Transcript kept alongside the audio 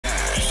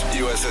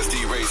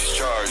USSD rates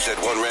charged at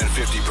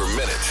 $1.50 per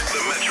minute.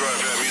 The Metro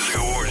FM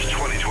Music Awards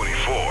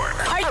 2024.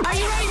 Are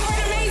you ready for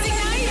an amazing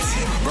night?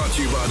 Brought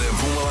to you by the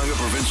Mpumalanga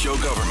Provincial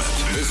Government.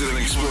 Visit and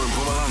explore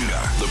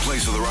Mpumalanga, the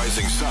place of the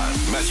rising sun.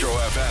 Metro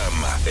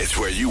FM, it's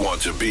where you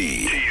want to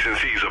be. T's and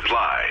C's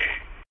apply.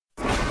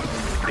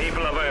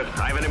 People of Earth,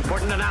 I have an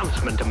important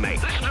announcement to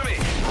make. Listen to me.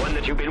 One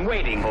that you've been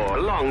waiting for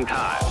a long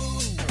time.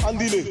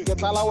 Andile,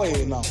 get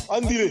away now.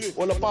 Andile,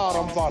 ola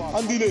para mfana.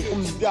 Andile,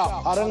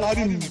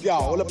 arangadi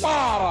ola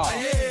para.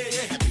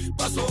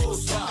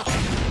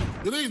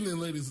 Good evening,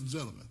 ladies and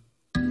gentlemen.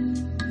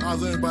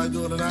 How's everybody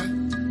doing tonight?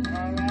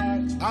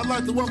 I'd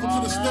like to welcome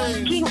to the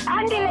stage King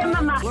Andile,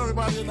 Mama. to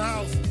everybody in the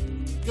house.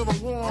 Give a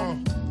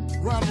warm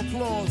round of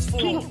applause for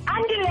King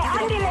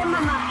Andile,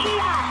 Mama.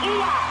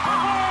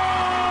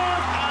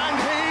 And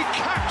he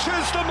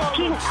captures the moment.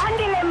 King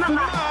Andile,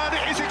 Mama. And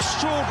it is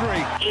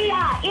extraordinary.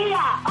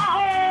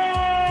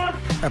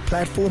 A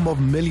platform of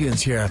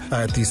millions here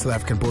at the South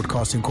African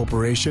Broadcasting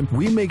Corporation.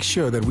 We make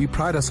sure that we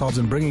pride ourselves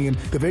in bringing in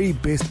the very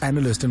best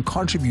analysts and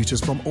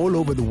contributors from all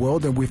over the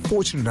world, and we're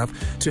fortunate enough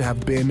to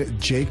have Ben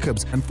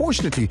Jacobs.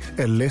 Unfortunately,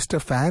 a Leicester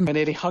fan. I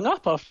nearly hung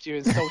up after you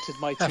insulted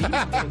my team in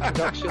the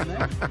introduction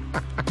there.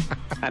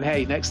 And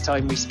hey, next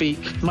time we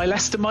speak, my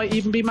Leicester might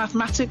even be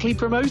mathematically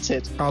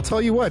promoted. I'll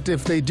tell you what,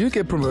 if they do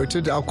get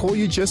promoted, I'll call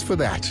you just for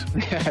that.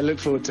 Yeah, I look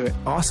forward to it.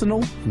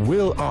 Arsenal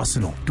will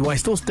Arsenal. Do I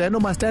still stand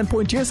on my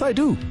standpoint? Yes, I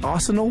do.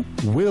 Arsenal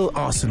will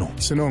Arsenal.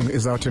 Sinong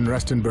is out in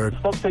Rustenburg.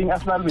 Stop saying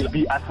Arsenal will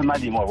be Arsenal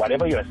anymore.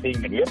 Whatever you are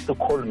saying, you have to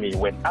call me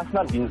when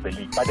Arsenal wins the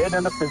league. But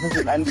then the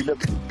position and you have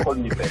to call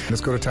me back.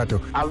 Let's go to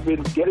Tato. I've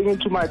been getting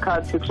into my car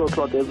at 6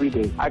 o'clock every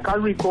day. I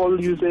can't recall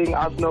you saying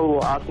Arsenal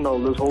or Arsenal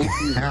this whole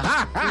season.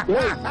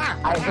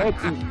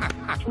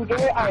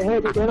 Today I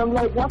heard it and I'm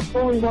like, what's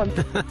going on?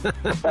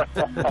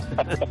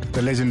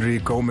 The legendary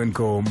Goldman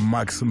Go,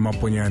 Max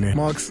Maponyane.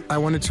 Max, I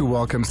wanted to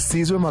welcome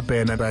Sizwe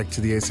Mabena back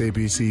to the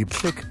SABC.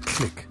 Click,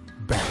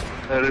 back.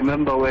 I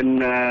remember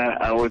when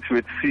I was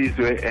with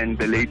Sizwe and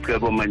the late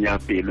Gabo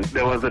Manyapilu.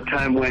 There was a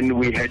time when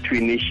we had to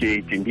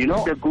initiate him. You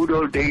know, the good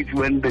old days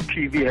when the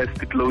TV has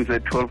to close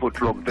at 12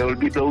 o'clock, there will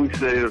be those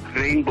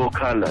rainbow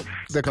colors.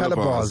 The color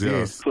bars,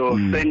 yes. So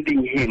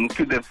sending him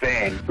to the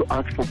van to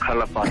ask for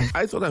color bars.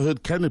 I thought I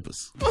heard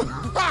cannabis. so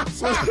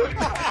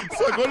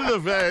I go to the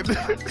van.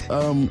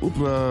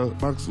 Upra,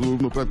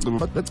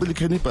 that's really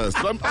cannabis.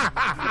 So I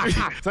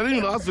didn't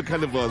even ask for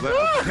cannabis. I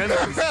asked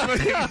cannabis.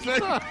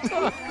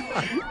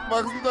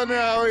 Max,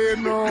 how you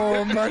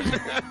know, man?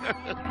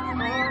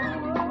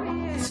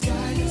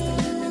 Sky is the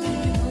limit, and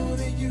you know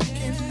that you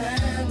can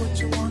have what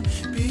you want,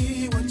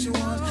 be what you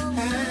want,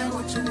 have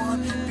what you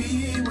want,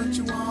 be what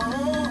you want.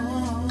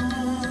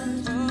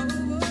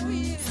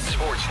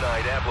 Sports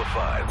Night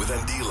Amplified with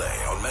Andile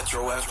on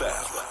Metro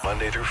FM.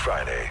 Monday through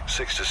Friday,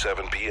 6 to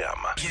 7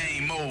 p.m.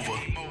 Game over.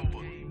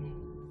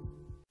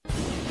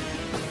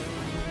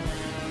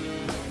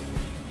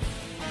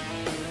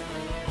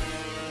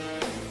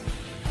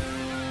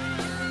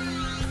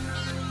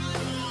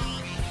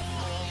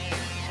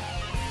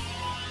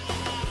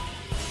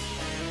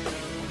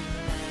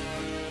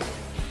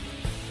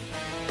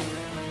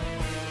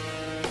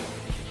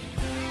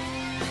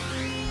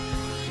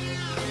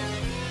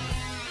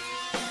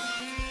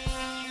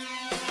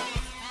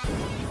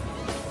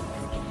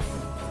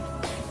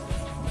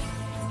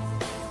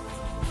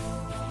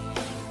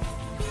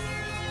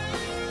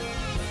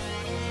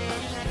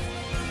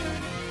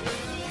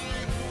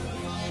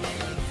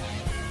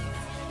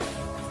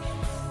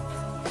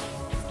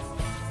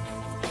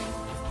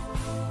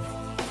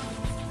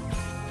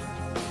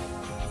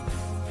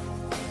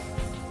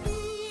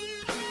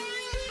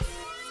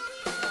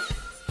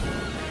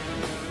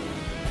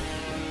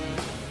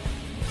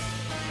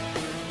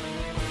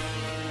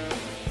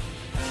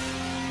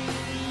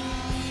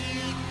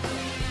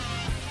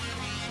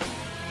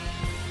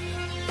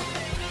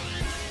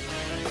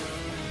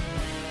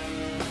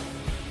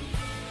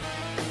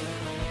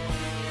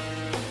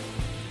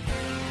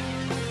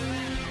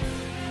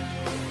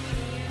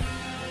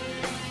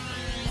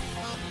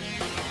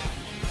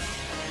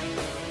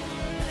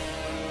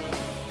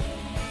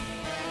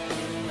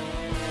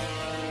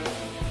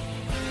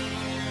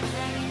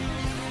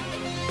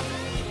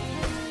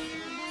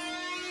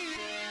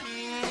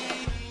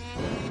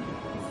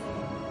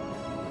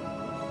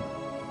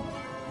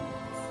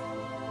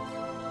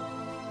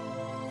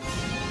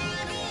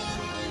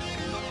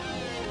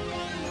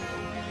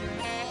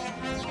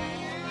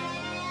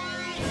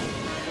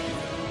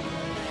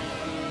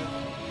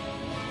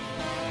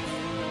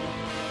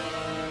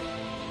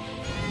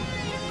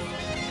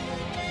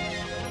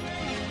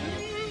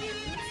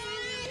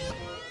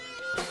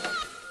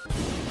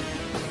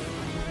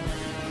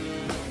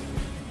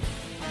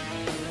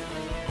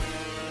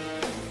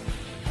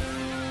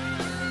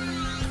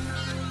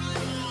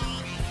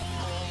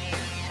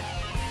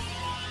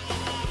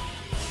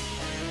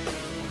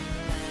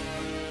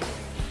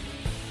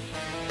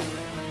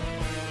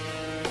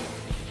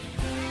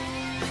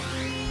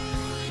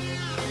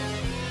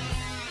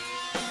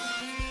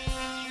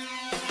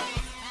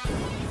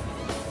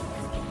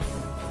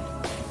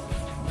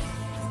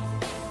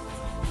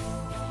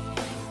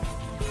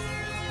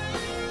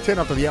 10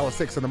 after the hour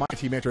 6 on the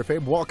Mighty Metro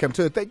FM. Welcome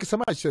to it. Thank you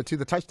so much to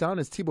the touchdown.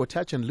 It's Thibaut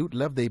Touch and Loot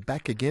Love. They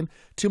back again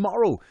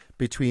tomorrow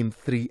between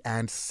 3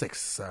 and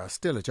 6.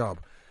 Still a job.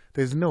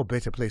 There's no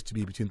better place to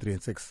be between 3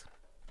 and 6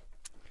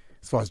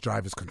 as far as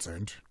drive is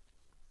concerned.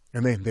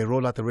 And then they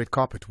roll out the red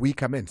carpet. We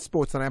come in.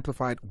 Sports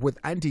Unamplified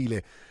with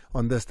Andile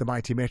on this, the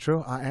Mighty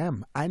Metro. I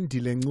am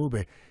Andile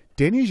Ngube.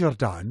 Denny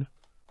Jordan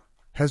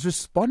has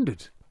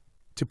responded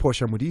to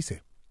Portia Modise.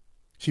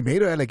 She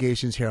made her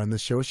allegations here on this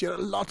show. She had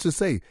a lot to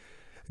say.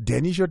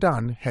 Denny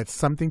Jordan had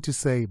something to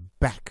say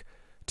back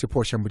to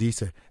Portia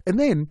Modise. And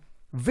then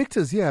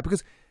Victor's here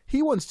because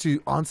he wants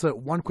to answer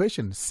one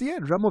question.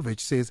 Siad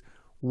Ramovic says,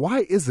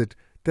 why is it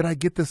that I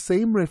get the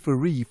same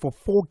referee for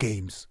 4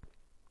 games?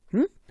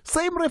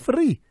 Same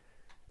referee.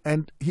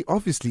 And he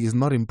obviously is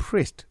not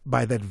impressed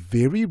by that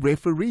very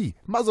referee.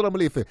 Mazura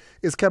Molefe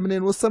is coming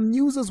in with some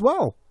news as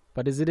well.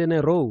 But is it in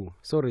a row?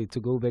 Sorry to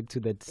go back to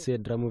that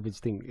Siad Ramovic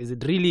thing. Is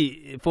it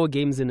really 4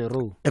 games in a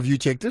row? Have you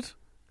checked it?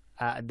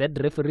 That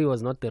referee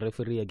was not the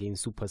referee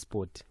against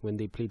Supersport when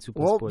they played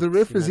Supersport. Well, the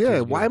ref is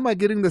here. Why am I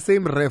getting the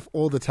same ref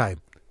all the time?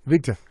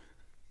 Victor.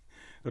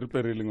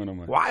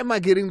 Why am I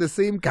getting the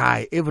same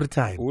guy every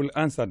time? We'll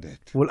answer that.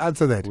 We'll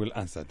answer that.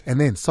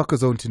 And then Soccer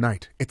Zone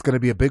tonight. It's going to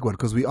be a big one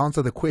because we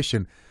answer the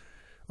question.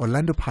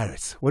 Orlando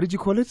Pirates. What did you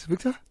call it,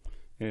 Victor?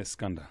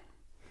 Scandal.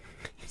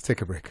 Let's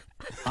take a break.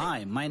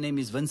 Hi, my name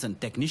is Vincent,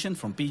 technician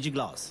from PG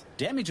Glass.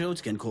 Damaged roads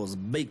can cause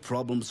big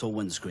problems for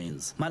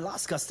windscreens. My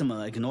last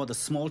customer ignored a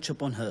small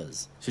chip on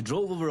hers. She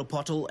drove over a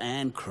pothole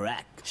and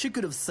cracked. She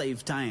could have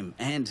saved time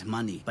and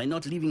money by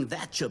not leaving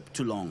that chip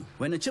too long.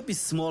 When a chip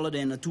is smaller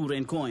than a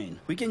 2-rand coin,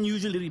 we can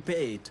usually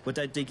repair it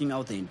without taking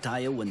out the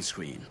entire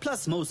windscreen.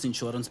 Plus, most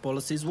insurance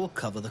policies will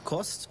cover the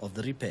cost of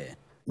the repair.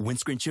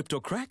 Windscreen chipped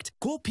or cracked?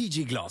 Call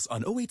PG Glass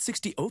on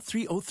 0860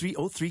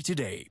 030303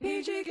 today.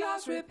 PG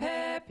Glass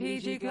Repair,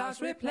 PG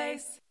Glass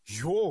Replace.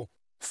 Yo,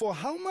 for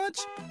how much?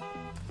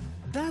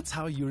 That's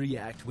how you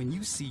react when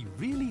you see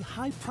really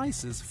high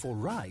prices for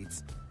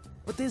rides.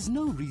 But there's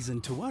no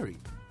reason to worry,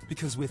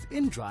 because with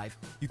InDrive,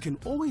 you can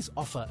always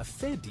offer a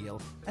fair deal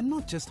and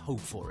not just hope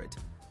for it.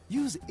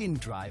 Use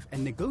InDrive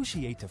and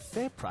negotiate a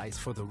fair price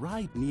for the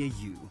ride near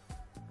you.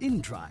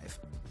 InDrive,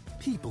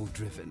 people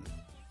driven.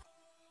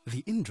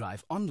 The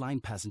InDrive online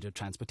passenger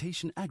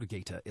transportation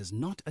aggregator is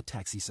not a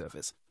taxi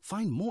service.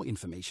 Find more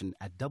information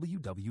at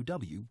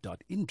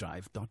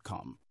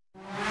www.indrive.com.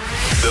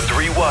 The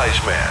Three Wise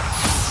Men,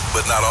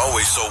 but not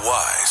always so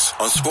wise.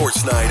 On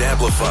Sports Night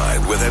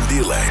Amplified with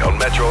Mdile on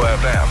Metro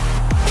FM.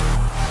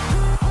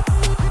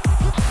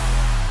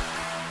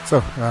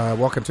 So,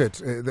 welcome to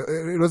it.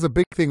 It was a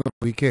big thing on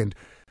the weekend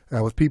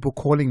with people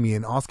calling me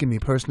and asking me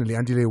personally,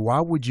 Andile, why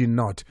would you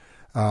not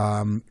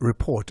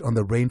report on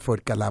the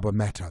Rainford Kalaba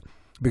matter?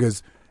 Because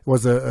it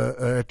was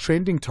a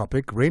trending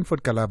topic.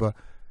 Rainford Kalaba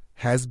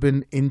has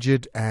been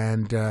injured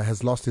and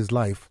has lost his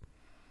life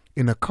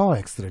in a car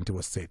accident, it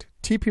was said.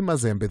 TP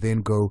Mazembe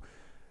then go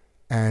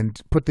and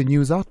put the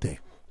news out there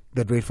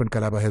that Rainford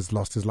Kalaba has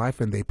lost his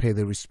life and they pay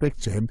their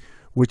respect to him,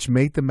 which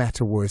made the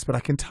matter worse. But I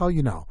can tell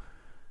you now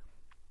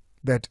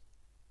that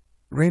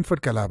Rainford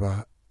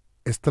Kalaba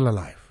is still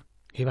alive.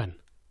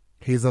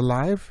 He's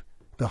alive.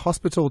 The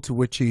hospital to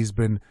which he's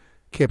been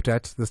kept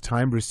at this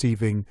time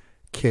receiving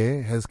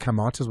care has come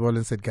out as well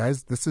and said,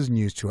 guys, this is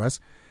news to us.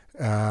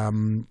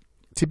 TP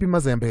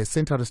Mazembe has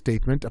sent out a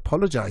statement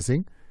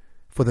apologizing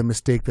for the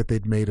mistake that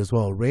they'd made as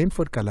well.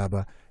 Rainford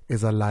Kalaba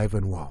is alive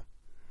and well.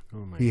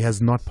 He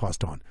has not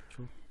passed on.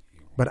 True.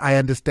 But I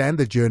understand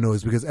the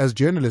journalists, because as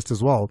journalists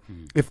as well,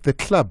 if the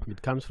club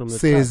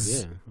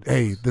says,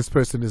 hey, this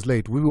person is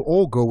late, we will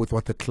all go with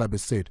what the club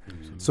has said.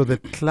 So the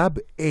club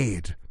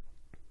erred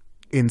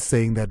in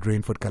saying that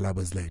Rainford Kalaba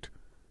is late.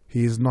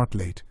 He is not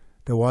late.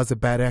 There was a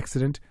bad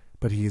accident,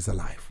 but he is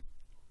alive.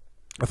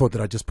 I thought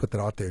that I'd just put that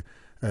out there,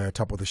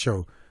 top of the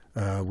show.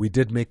 We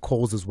did make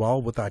calls as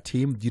well with our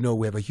team. You know,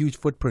 we have a huge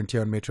footprint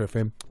here on Metro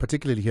FM,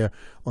 particularly here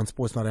on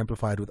Sports Not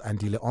Amplified with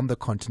Andile on the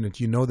continent.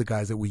 You know the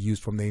guys that we use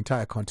from the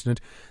entire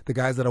continent. The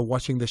guys that are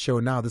watching the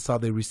show now, this is how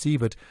they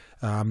receive it.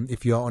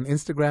 If you're on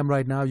Instagram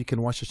right now, you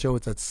can watch the show.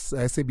 It's at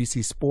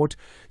SABC Sport.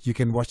 You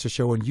can watch the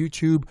show on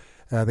YouTube.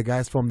 The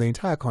guys from the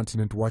entire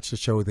continent watch the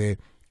show there.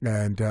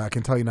 And I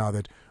can tell you now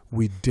that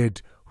we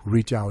did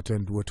reach out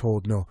and were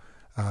told, no,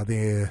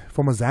 the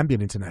former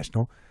Zambian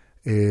international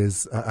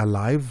is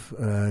alive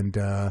and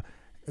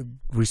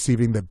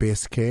receiving the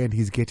best care, and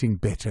he's getting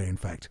better, in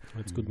fact.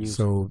 That's good news.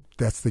 So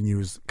that's the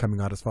news coming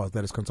out as far as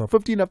that is concerned.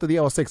 15 after the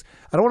hour 6.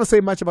 I don't want to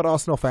say much about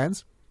Arsenal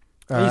fans.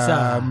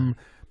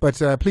 But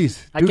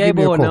please, do give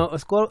me a call. I don't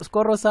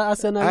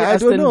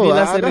know.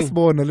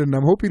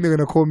 I'm hoping they're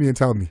going to call me and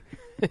tell me.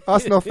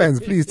 Arsenal fans,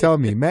 please tell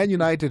me. Man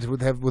United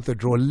would have with a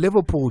draw.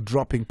 Liverpool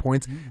dropping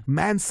points.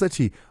 Man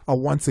City are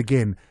once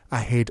again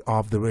ahead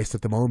of the rest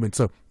at the moment.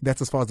 So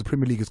that's as far as the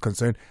Premier League is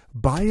concerned.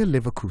 Bayer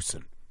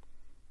Leverkusen.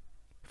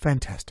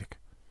 Fantastic.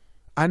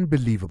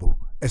 Unbelievable.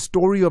 A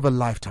story of a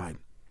lifetime.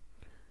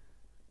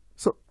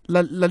 So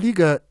La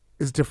Liga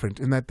is different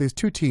in that there's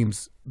 2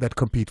 teams that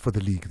compete for the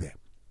league there.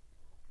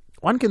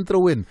 One can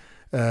throw in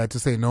to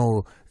say,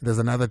 no, there's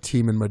another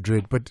team in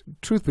Madrid. But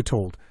truth be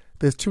told,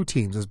 there's two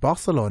teams. There's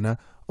Barcelona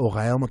or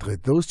Real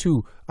Madrid. Those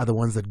two are the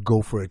ones that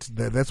go for it.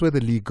 That's where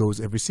the league goes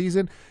every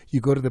season.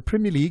 You go to the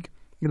Premier League,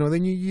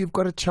 then you've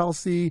got a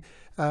Chelsea,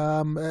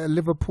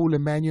 Liverpool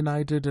and Man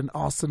United and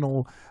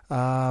Arsenal,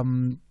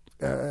 and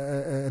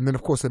then,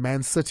 of course, the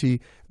Man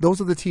City.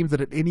 Those are the teams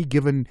that at any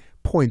given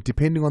point,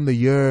 depending on the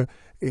year,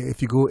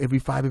 if you go every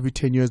 5, every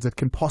 10 years, that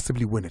can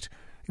possibly win it.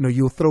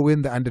 You'll throw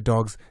in the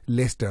underdogs,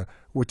 Leicester,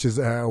 which is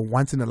a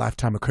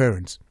once-in-a-lifetime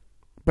occurrence.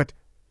 But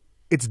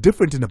it's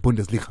different in the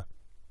Bundesliga.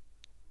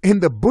 In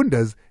the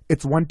Bundes,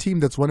 it's one team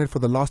that's won it for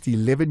the last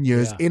 11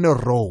 years in a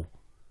row.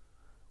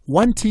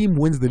 One team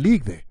wins the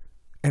league there,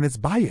 and it's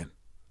Bayern.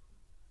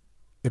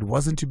 It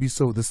wasn't to be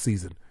so this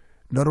season.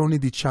 Not only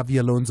did Xavi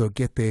Alonso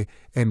get there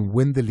and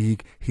win the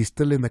league, he's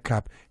still in the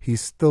cup,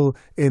 he's still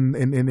in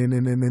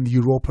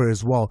Europa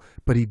as well,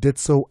 but he did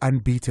so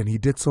unbeaten. He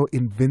did so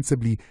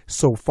invincibly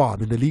so far. I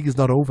mean, the league is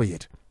not over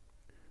yet,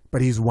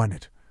 but he's won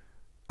it.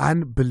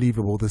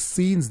 Unbelievable. The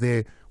scenes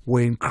there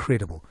were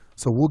incredible.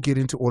 So we'll get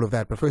into all of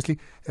that. But firstly,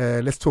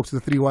 let's talk to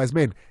the three wise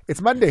men.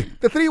 It's Monday.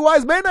 The three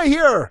wise men are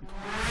here.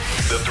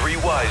 The three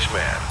wise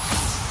men,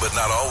 but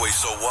not always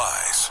so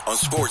wise. On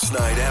Sports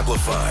Night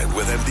Amplified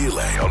with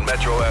Mdile on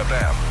Metro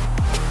FM.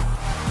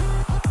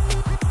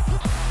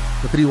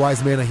 The three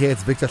wise men are here.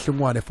 It's Victor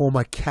Hlungwane,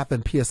 former CAF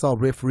and PSL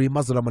referee,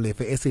 Mazula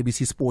Molefe,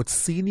 SABC Sports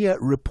senior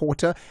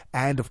reporter,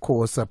 and of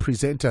course a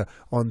presenter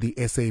on the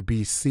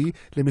SABC.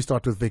 Let me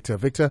start with Victor.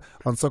 Victor,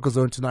 on Soccer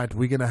Zone tonight,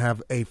 we're going to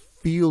have a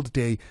field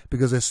day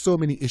because there's so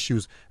many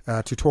issues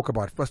to talk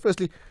about. But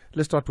firstly,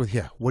 let's start with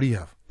here. What do you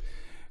have?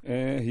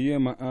 Here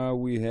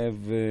we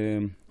have,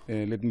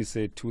 let me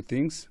say, two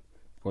things,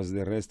 because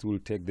the rest will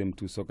take them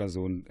to Soccer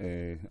Zone.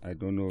 I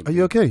don't know. Are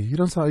you okay? You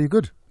don't sound. Are you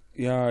good?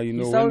 Yeah,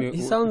 you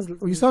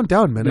sound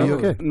down, man. Are you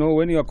okay? No,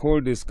 when you are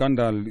called a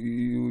scandal,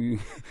 the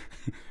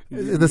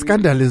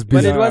scandal is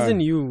busy. But it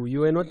wasn't you. You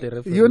were not the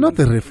referee. You were not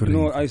the referee.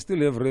 No, I still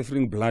have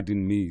refereeing blood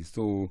in me.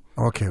 So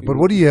okay, but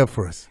what do you have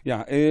for us?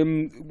 Yeah,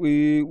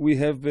 we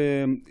have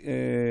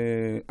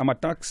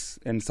Amatax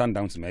and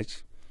Sundowns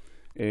match.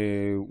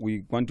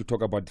 We want to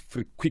talk about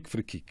quick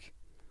free kick.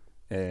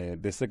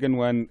 The second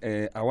one,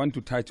 I want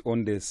to touch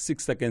on the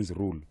 6 seconds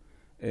rule.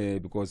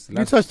 Because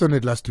you touched on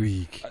it last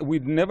week. We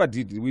never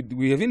did.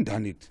 We haven't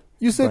done it.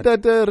 You said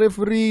that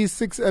referee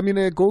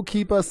a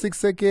goalkeeper 6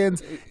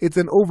 seconds. It's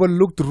an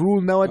overlooked rule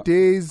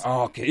nowadays.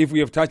 Okay, if we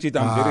have touched it,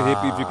 I'm very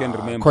happy if you can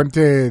remember.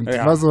 Content.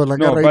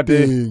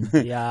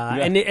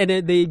 And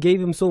they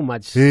gave him so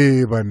much.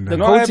 Hey, the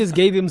coaches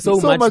gave him so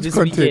much this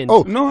content. weekend.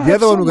 Oh, the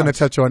other one we're going to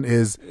touch on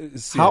is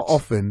how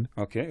often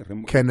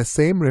can the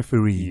same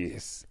referee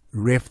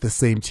ref the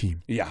same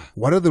team? Yeah.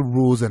 What are the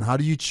rules and how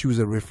do you choose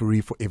a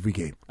referee for every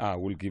game?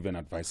 We'll give an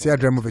advice. Sia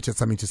Dramovic has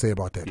something to say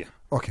about that. Yeah.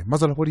 Okay,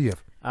 Mazala, what do you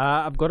have?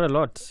 I've got a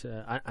lot,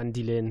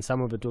 Andile, and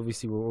some of it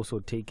obviously will also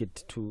take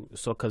it to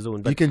Soccer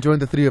Zone. But you can join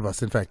the three of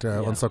us, in fact,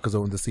 on Soccer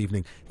Zone this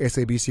evening.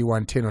 SABC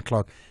 1, 10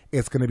 o'clock.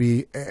 It's going to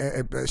be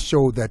a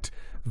show that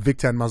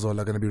Victor and Mazol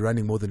are going to be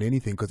running more than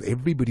anything because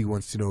everybody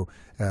wants to know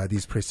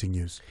these pressing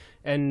news.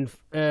 And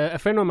a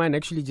friend of mine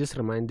actually just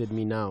reminded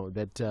me now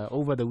that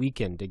over the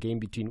weekend, the game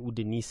between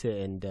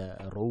Udinese and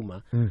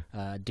Roma,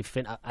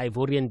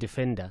 Ivorian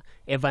defender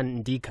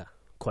Evan Ndika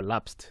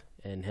collapsed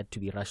and had to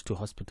be rushed to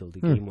hospital.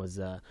 The game was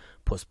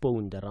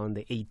postponed around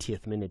the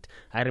 80th minute.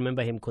 I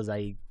remember him because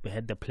I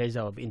had the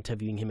pleasure of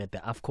interviewing him at the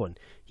AFCON.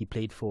 He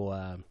played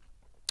for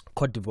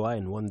Cote d'Ivoire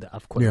and won the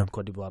AFCON in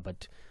Cote d'Ivoire,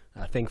 but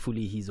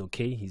thankfully he's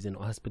okay. He's in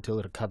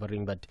hospital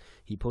recovering, but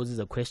he poses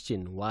a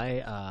question: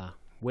 why are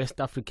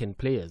West African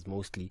players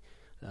mostly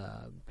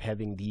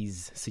having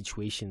these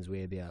situations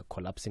where they are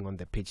collapsing on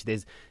the pitch?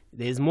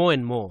 There's more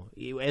and more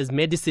as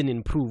medicine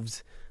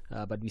improves,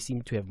 but we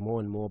seem to have more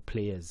and more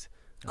players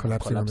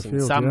collapsing on the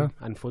field. Some,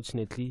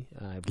 unfortunately,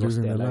 have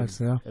lost their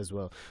lives as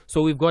well.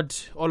 So we've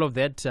got all of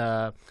that.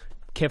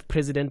 CAF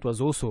president was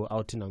also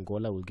out in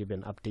Angola. We'll give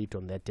an update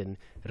on that. And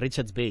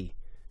Richards Bay,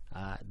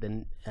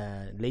 the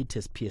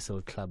latest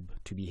PSL club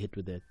to be hit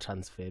with a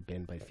transfer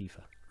ban by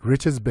FIFA.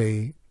 Richards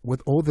Bay,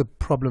 with all the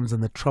problems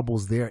and the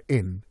troubles they're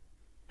in,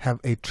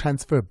 have a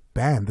transfer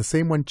ban. The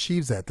same one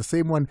Chiefs had, the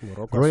same one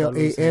Royal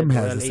AM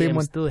has, the same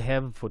one still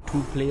have for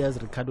two players,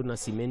 Ricardo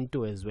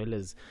Nascimento as well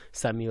as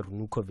Samir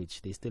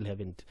Nukovic. They still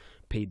haven't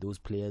paid those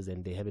players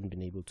and they haven't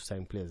been able to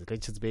sign players.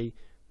 Richards Bay,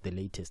 the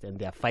latest, and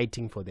they are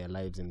fighting for their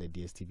lives in the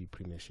DStv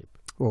Premiership.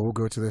 Well, we'll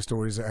go to their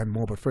stories and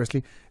more, but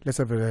firstly, let's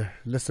have a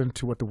listen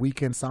to what the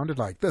weekend sounded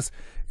like. This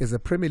is a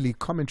Premier League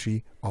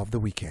commentary of the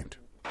weekend.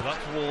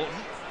 That's Wharton.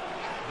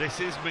 This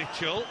is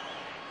Mitchell.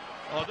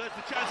 Oh, there's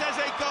the chance. There's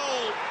a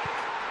goal.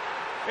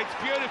 It's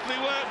beautifully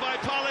worked by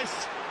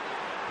Palace.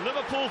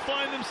 Liverpool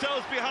find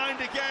themselves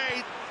behind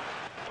again.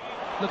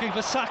 Looking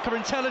for Saka,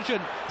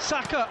 intelligent.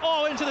 Saka,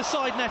 into the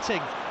side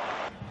netting.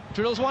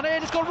 Drills one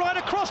in, it's gone right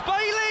across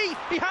Bailey!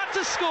 He had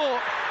to score!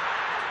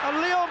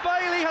 And Leon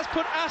Bailey has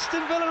put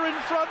Aston Villa in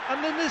front,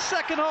 and in this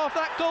second half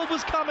that goal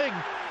was coming.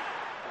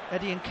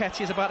 Eddie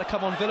Nketiah is about to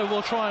come on. Villa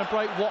will try and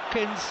break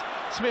Watkins.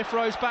 Smith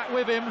Rowe's back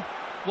with him.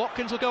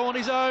 Watkins will go on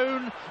his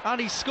own, and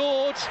he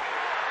scored.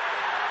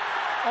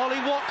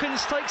 Ollie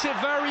Watkins takes it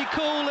very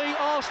coolly.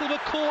 Arsenal were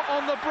caught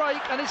on the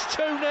break, and it's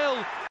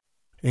 2-0.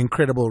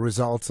 Incredible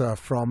results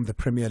from the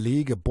Premier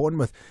League.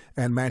 Bournemouth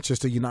and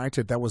Manchester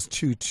United, that was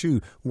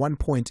 2-2, 1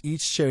 point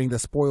each, sharing the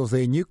spoils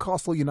there.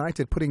 Newcastle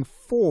United putting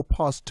 4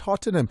 past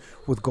Tottenham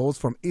with goals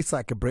from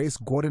Isak Brace,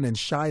 Gordon and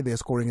Shai there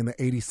scoring in the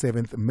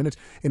 87th minute.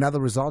 In other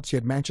results, you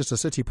had Manchester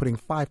City putting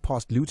 5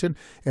 past Luton,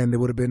 and it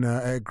would have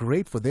been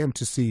great for them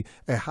to see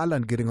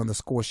Haaland getting on the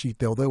score sheet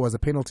there, although there was a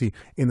penalty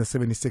in the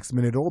 76th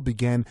minute. It all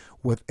began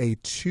with a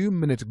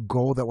 2-minute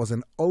goal that was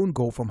an own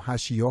goal from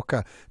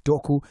Hashioka,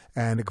 Doku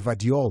and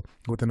Gvardiol,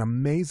 with an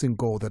amazing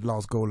goal, that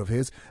last goal of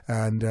his.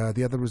 And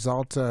the other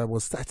result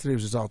was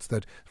Sunday's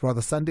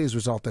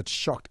result that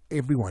shocked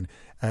everyone.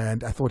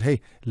 And I thought,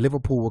 hey,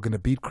 Liverpool were going to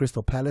beat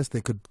Crystal Palace.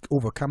 They could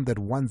overcome that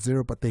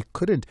 1-0, but they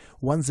couldn't.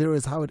 1-0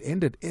 is how it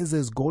ended.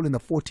 Eze's goal in the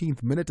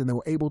 14th minute, and they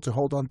were able to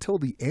hold on till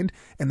the end.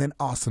 And then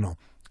Arsenal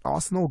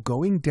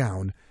going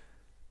down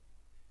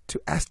to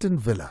Aston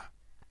Villa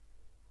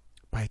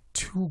by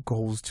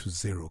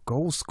 2-0.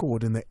 Goals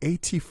scored in the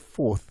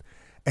 84th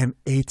and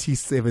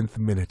 87th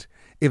minute.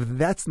 If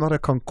that's not a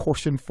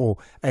concussion for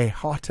a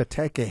heart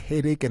attack, a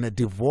headache, and a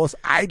divorce,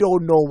 I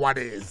don't know what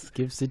is.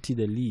 Give City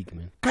the league,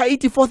 man.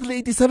 84th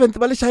and 87th.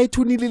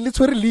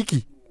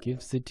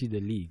 Give City the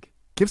league.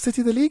 Give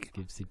City the league?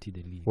 Give City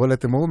the league. Well, at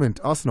the moment,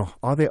 Arsenal,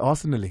 are they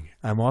Arsenaling?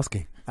 I'm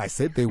asking. I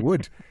said they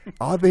would.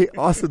 Are they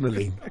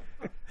Arsenaling?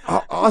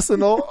 Are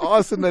Arsenal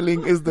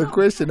Arsenaling is the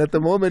question. At the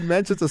moment,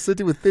 Manchester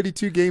City with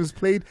 32 games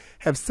played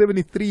have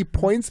 73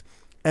 points,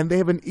 and they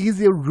have an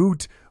easier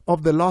route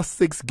of the last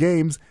 6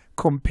 games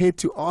compared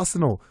to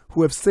Arsenal,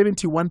 who have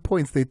 71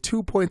 points. They're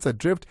 2 points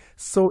adrift.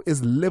 So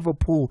is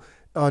Liverpool,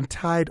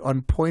 tied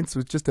on points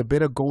with just a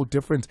better goal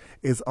difference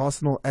is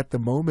Arsenal at the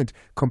moment.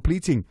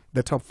 Completing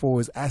the top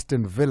 4 is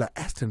Aston Villa.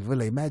 Aston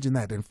Villa, imagine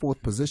that, in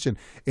 4th position.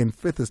 In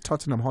 5th is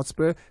Tottenham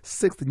Hotspur.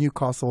 6th,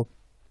 Newcastle.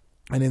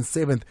 And in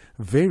 7th,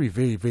 very,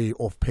 very, very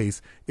off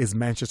pace, is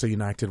Manchester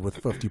United with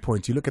 50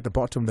 points. You look at the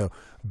bottom, though,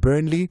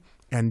 Burnley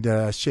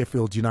and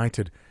Sheffield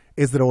United.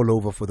 Is it all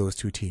over for those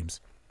two teams?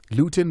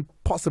 Luton,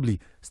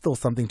 possibly still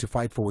something to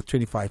fight for with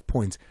 25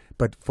 points.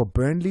 But for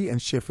Burnley and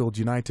Sheffield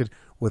United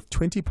with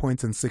 20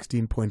 points and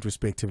 16 points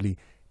respectively,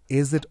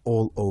 is it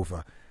all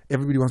over?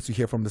 Everybody wants to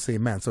hear from the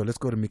same man. So let's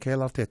go to Mikel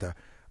Arteta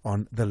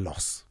on the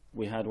loss.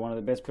 We had one of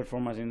the best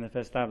performances in the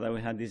first half that we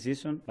had this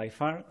season, by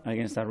far,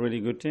 against a really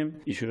good team.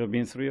 It should have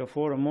been 3 or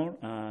 4 or more.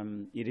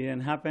 It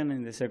didn't happen.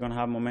 In the second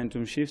half,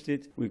 momentum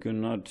shifted. We could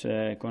not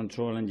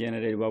control and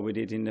generate what we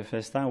did in the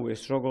first half. We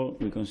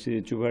struggled. We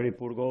conceded 2 very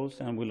poor goals,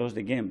 and we lost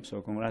the game.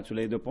 So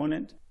congratulate the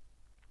opponent.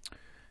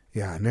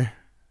 Yeah, ne?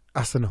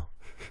 Arsenal.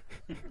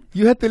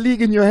 You had the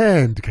league in your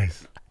hand,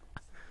 guys.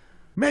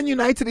 Man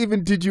United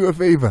even did you a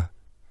favor.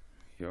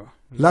 Yeah.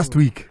 Last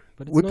week.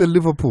 With the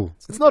Liverpool.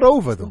 It's not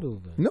over,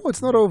 though. No,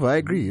 it's not over. I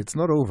agree. It's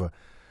not over.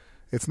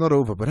 It's not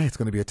over, but hey, it's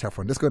going to be a tough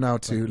one. Let's go now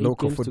to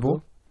local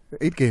football.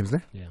 8 games, ne?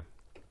 Yeah.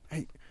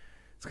 Hey,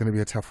 it's going to be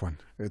a tough one.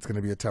 It's going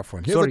to be a tough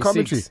one. Here's the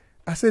commentary. 6.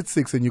 I said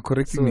 6 and you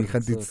corrected me.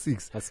 It's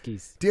 6.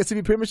 Huskies.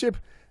 DSTV Premiership.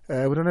 We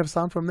don't have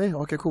sound from there.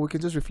 Okay, cool. We can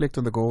just reflect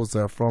on the goals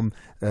from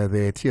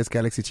the TS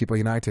Galaxy, Chippa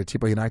United.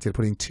 Chippa United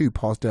putting 2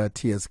 past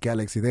TS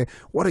Galaxy there.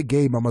 What a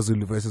game,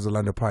 Amazulu versus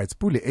Orlando Pirates.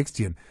 Pule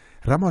Extian,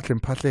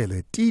 Ramatlem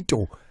Patlele,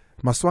 Tito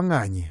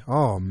Maswanganyi.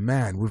 Oh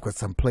man, we've got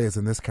some players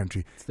in this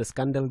country. It's the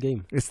scandal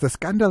game. It's the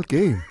scandal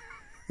game.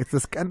 It's the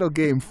scandal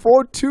game.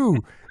 4-2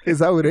 is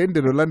how it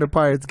ended. Orlando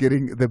Pirates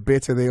getting the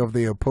better there of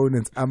their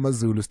opponents,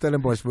 Amazulu.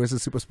 Stellenbosch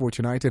versus SuperSport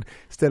United.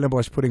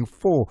 Stellenbosch putting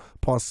 4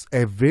 past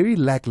a very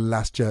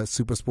lackluster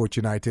SuperSport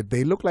United.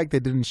 They look like they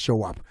didn't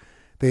show up.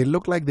 They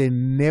look like they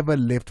never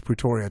left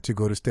Pretoria to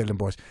go to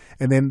Stellenbosch.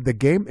 And then the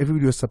game,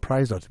 everybody was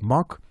surprised at.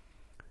 Mark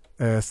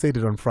said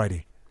it on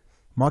Friday.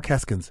 Mark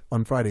Haskins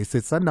on Friday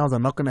said Sundowns are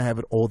not going to have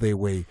it all their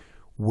way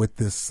with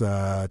this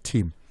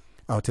team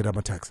out at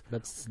Amatax.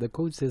 But the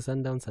coach says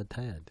Sundowns are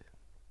tired.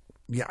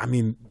 Yeah, I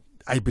mean,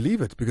 I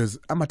believe it because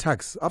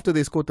Amatax, after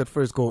they scored that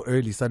first goal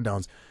early,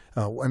 Sundowns,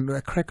 and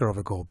a cracker of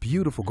a goal,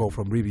 beautiful goal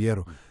from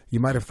Ribeiro. You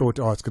might have thought,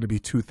 it's going to be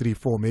 2, 3,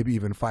 4, maybe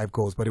even 5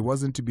 goals, but it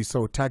wasn't to be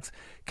so. Tax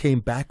came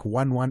back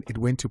 1-1. It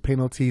went to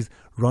penalties.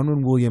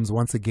 Ronwen Williams,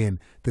 once again,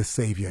 the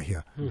savior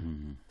here.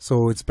 Mm-hmm.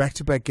 So it's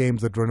back-to-back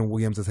games that Ronwen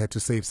Williams has had to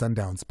save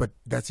Sundowns, but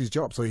that's his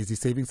job. So is he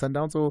saving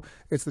Sundowns or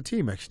it's the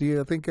team? Actually,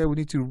 I think we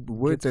need to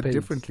word that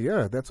differently.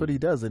 Yeah, that's what he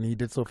does, and he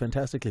did so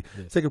fantastically.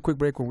 Yes. Take a quick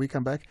break. When we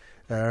come back.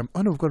 No,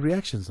 we've got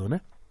reactions, though, ne?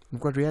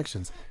 We've got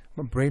reactions.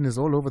 My brain is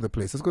all over the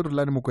place. Let's go to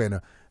Lana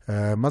Mukwena.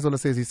 Mazola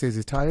says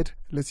he's tired.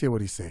 Let's hear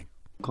what he's saying.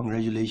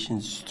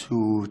 Congratulations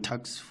to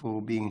Tuks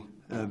for being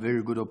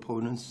very good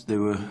opponents. They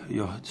were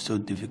so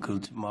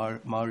difficult.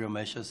 Mario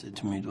Mesha said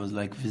to me it was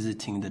like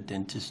visiting the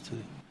dentist.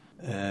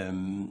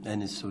 And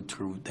it's so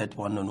true. That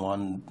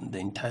one-on-one, the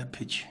entire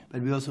pitch.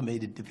 But we also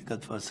made it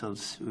difficult for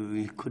ourselves.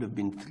 We could have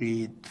been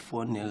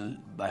 3-4-0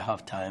 by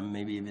half-time,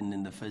 maybe even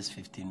in the first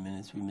 15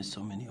 minutes. We missed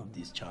so many of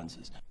these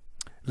chances.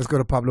 Let's go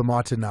to Pablo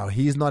Martin now.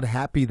 He's not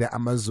happy, the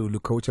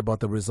AmaZulu coach, about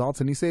the results,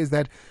 and he says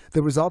that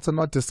the results are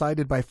not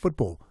decided by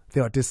football.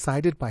 They are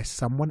decided by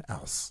someone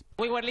else.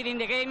 We were leading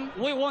the game.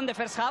 We won the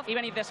first half,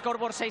 even if the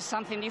scoreboard says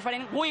something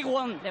different. We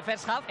won the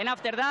first half. And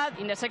after that,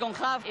 in the second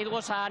half, it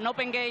was an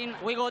open game.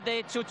 We got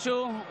the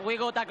 2-2. We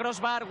got a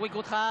crossbar. We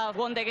could have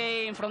won the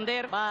game from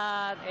there.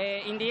 But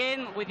in the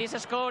end, with this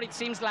score, it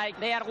seems like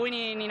they are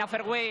winning in a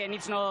fair way, and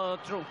it's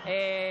not true.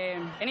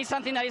 And it's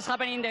something that is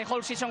happening the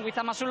whole season with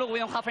AmaZulu. We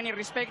don't have any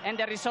respect, and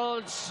the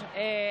results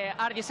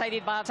are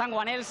decided by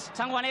someone else.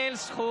 Someone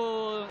else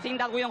who think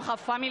that we don't have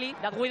family,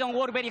 that we don't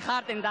work very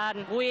hard, and that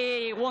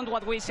we want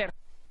what we serve.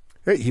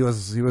 Hey, he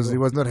was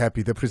not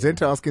happy. The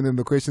presenter asking him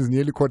the questions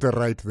nearly caught her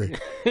right there.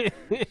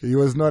 He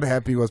was not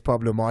happy, was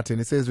Pablo Martin.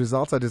 He says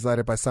results are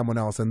decided by someone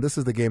else, and this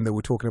is the game that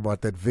we're talking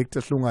about that Victor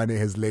Hlungane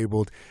has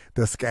labeled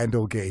the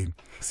scandal game.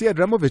 Siad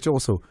Ramovic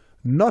also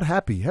not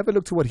happy. Have a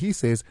look to what he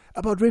says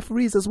about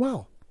referees as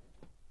well.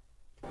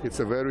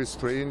 It's a very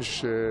strange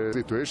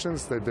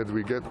situations that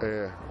we get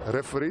a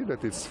referee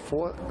that is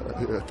 4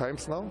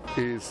 times now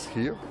is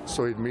here.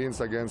 So it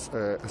means against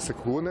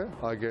Sekune,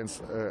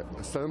 against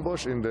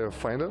Stellenbosch in the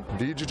final,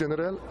 DG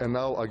General, and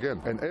now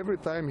again. And every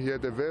time he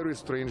had a very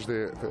strange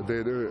the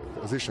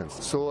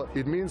positions. So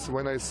it means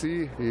when I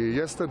see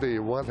yesterday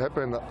what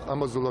happened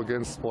AmaZulu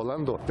against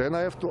Orlando, then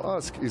I have to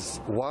ask is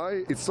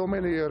why it's so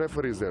many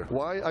referees there?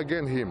 Why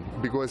again him?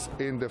 Because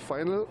in the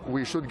final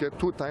we should get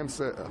 2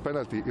 times a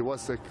penalty. It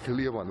was a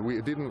clear one.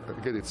 We didn't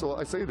get it. So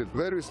I say that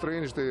very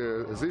strange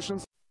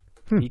decisions.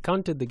 He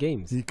counted the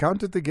games. He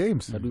counted the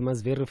games. But we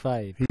must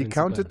verify. He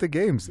counted the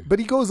games. But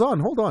he goes on.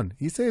 Hold on.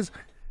 He says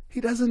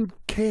he doesn't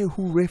care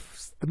who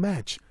refs the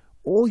match.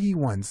 All he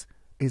wants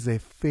is a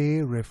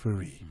fair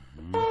referee.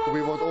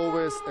 We want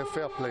always a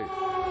fair play.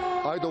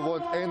 I don't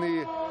want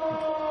any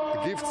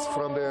gifts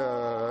from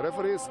the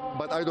referees,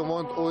 but I don't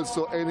want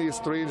also any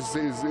strange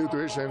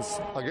situations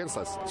against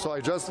us. So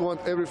I just want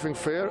everything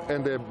fair,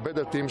 and the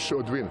better team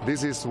should win.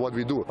 This is what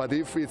we do. But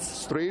if it's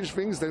strange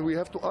things, then we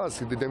have to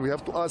ask. Then we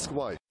have to ask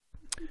why.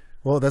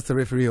 Well, that's the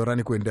referee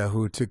Orani Kwenda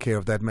who took care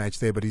of that match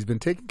there, but he's been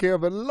taking care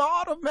of a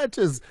lot of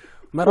matches.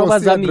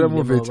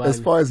 As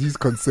far as he's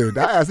concerned.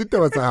 Let's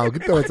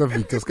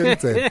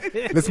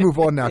move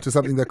on now to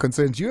something that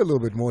concerns you a little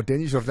bit more.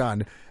 Denny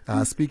Jordan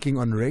speaking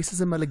on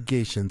racism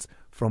allegations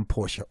from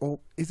Porsche. Or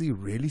is he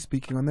really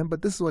speaking on them?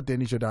 But this is what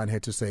Denny Jordan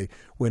had to say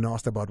when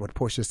asked about what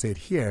Porsche said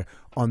here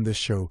on the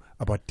show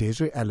about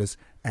Desiree Ellis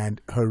and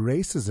her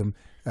racism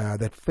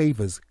that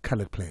favors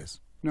colored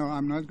players. No,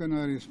 I'm not going to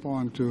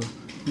respond to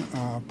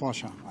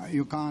Porsche.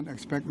 You can't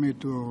expect me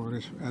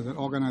to, as an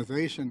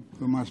organization,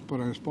 we must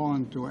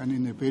respond to an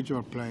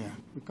individual player.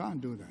 We can't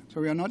do that. So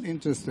we are not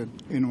interested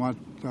in what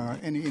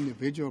any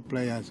individual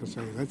player has to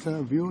say. That's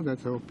a view,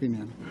 that's an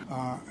opinion.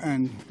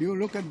 And you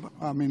look at,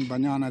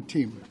 Banyana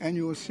team, and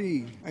you will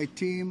see a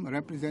team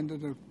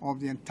representative of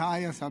the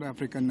entire South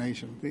African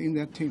nation in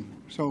that team.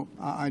 So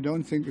I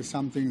don't think it's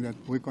something that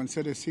we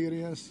consider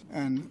serious,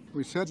 and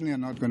we certainly are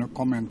not going to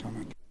comment on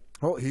it.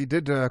 Oh, he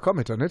did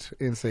comment on it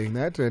in saying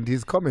that, and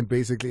his comment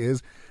basically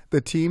is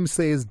the team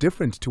says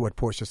different to what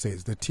Porsche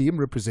says. The team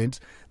represents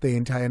the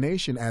entire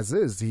nation as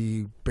is.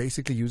 He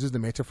basically uses the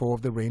metaphor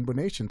of the Rainbow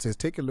Nation, says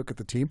take a look at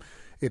the team.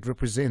 It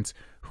represents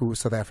who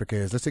South Africa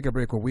is. Let's take a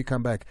break. When we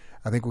come back,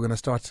 I think we're going to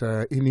start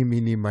Ini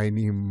Mini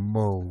Mini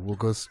Mo. We'll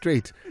go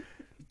straight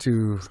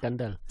to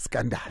Scandal.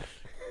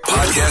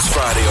 Podcast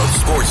Friday on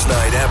Sports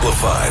Night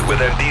Amplified with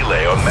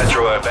Ndile on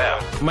Metro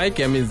FM. My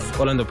game is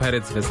Orlando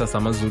Pirates versus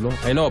AmaZulu.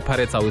 I know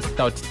Pirates are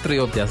without 3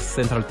 of their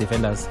central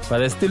defenders,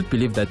 but I still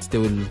believe that they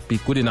will be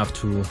good enough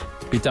to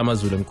beat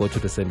AmaZulu and go to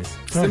the semis.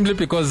 Simply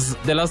because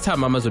the last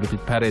time AmaZulu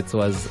beat Pirates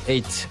was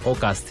 8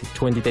 August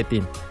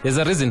 2013. There's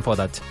a reason for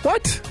that.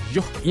 What?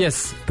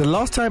 Yes. The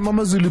last time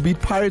AmaZulu beat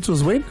Pirates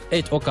was when?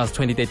 8 August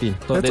 2013.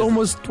 So that's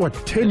almost,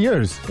 10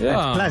 years?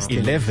 Yeah. Plus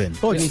 11.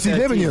 Oh, it's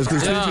 11 years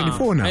because it's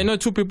 2024 now. I know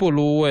 2 people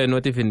who were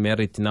not even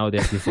married now,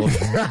 they're divorced.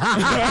 6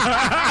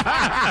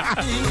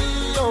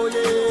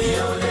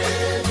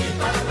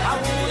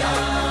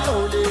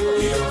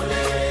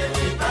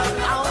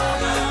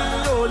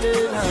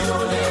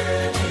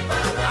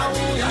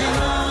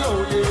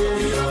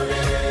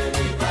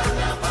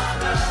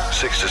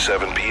 to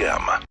 7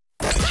 p.m.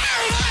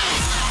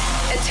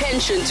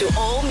 Attention to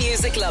all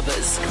music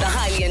lovers. The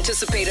highly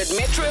anticipated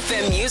Metro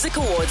FM Music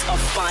Awards are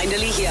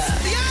finally here.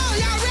 Y'all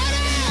ready?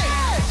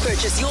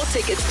 Purchase your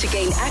tickets to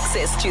gain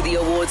access to the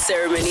awards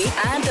ceremony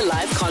and the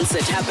live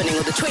concert happening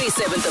on the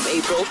 27th of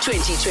April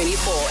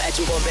 2024 at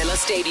Mbombela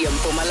Stadium,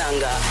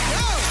 Mpumalanga.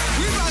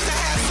 We about to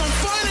have some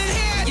fun in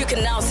here. You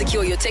can now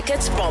secure your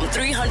tickets from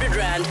 300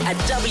 Rand at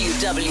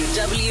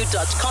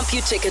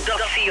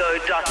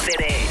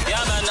www.computicket.co.za.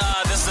 Yeah, man,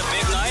 this is a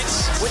big night.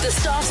 With a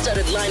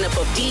star-studded lineup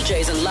of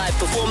DJs and live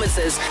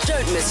performances,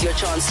 don't miss your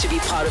chance to be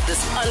part of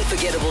this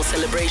unforgettable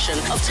celebration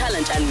of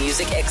talent and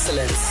music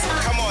excellence.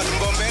 Come on,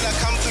 Mbombela,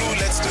 come through,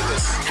 let's do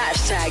this.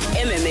 Hashtag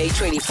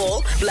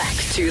MMA24, Black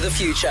to the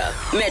Future.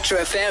 Metro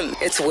FM,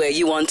 it's where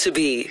you want to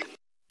be.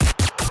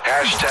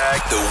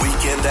 Hashtag the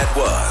weekend that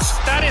was.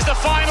 That is the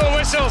final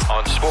whistle.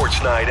 On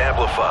Sports Night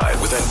Amplified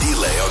with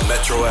Andile on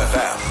Metro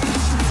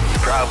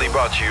FM. Proudly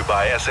brought to you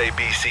by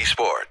SABC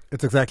Sport.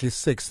 It's exactly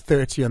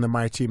 6:30 on the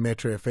mighty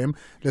Metro FM.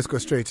 Let's go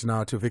straight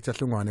now to Victor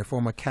Hlungwane,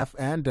 former CAF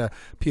and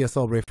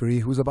PSL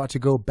referee, who's about to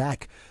go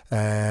back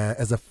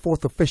as a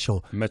fourth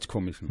official. Match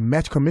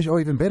commissioner. Oh,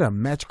 even better,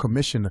 match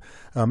commissioner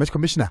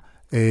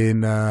in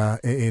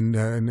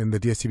the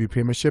DSTV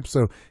Premiership.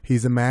 So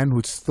he's a man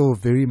who's still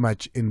very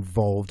much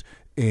involved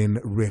in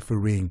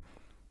refereeing.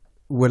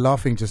 We're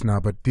laughing just now,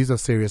 but these are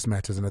serious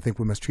matters, and I think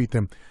we must treat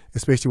them,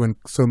 especially when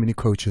so many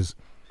coaches.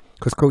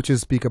 Because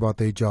coaches speak about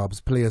their jobs,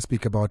 players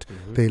speak about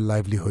their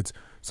livelihoods.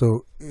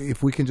 So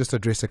if we can just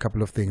address a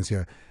couple of things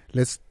here.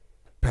 Let's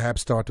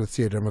perhaps start with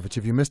Sir Dramovic.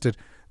 If you missed it,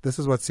 this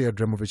is what Sir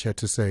Dramovic had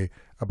to say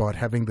about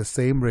having the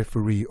same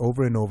referee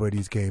over and over at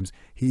these games.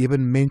 He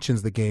even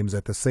mentions the games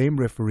that the same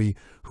referee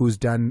who's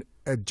done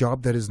a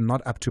job that is not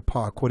up to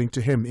par, according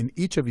to him, in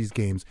each of his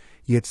games,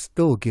 yet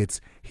still gets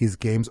his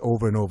games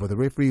over and over. The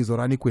referee is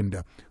Orani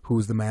Kwinda,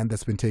 who's the man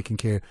that's been taking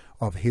care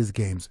of his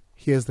games.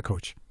 Here's the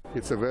coach.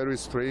 It's a very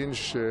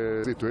strange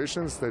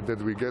situations that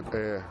we get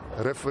a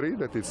referee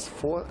that is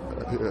 4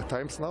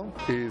 times now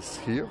is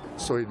here.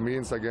 So it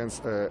means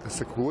against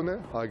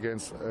Sekune,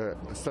 against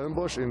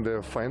Stellenbosch in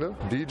the final,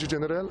 DG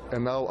General,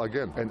 and now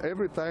again. And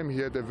every time he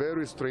had a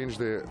very strange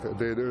the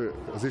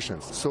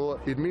positions.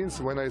 So it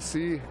means when I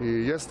see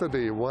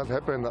yesterday what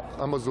happened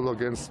Amazulu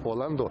against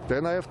Orlando,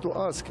 then I have to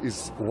ask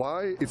is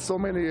why it's so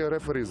many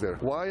referees there?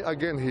 Why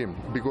again him?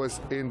 Because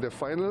in the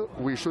final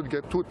we should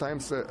get 2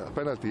 times a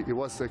penalty. It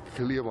was a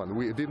clear one.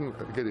 We didn't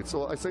get it.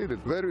 So I say that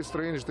very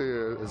strange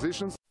the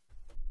decisions.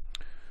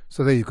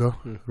 So there you go.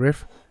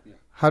 Ref,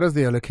 how does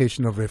the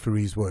allocation of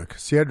referees work?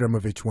 Sir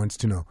Dramovic wants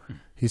to know.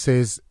 He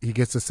says he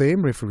gets the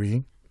same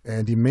referee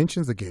and he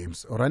mentions the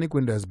games. Orani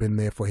Kwinda has been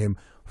there for him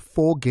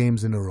 4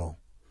 games in a row.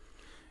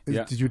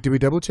 Did we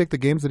double check the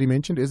games that he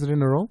mentioned? Is it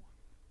in a row?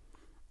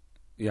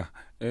 Yeah.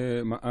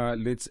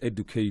 Let's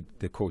educate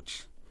the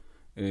coach.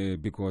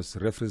 Because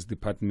referees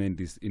department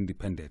is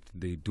independent.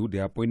 They do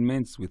their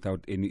appointments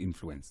without any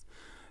influence.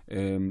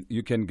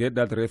 You can get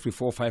that referee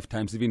 4 or 5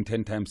 times, even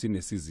 10 times in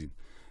a season.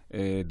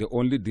 The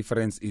only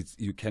difference is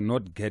you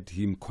cannot get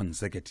him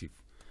consecutive.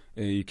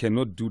 You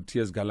cannot do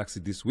TS Galaxy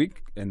this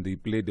week and they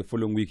play the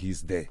following week,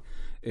 he's there.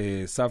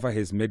 SAFA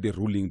has made a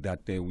ruling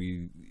that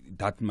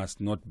that must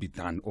not be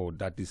done or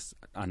that is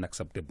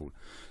unacceptable.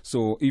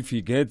 So if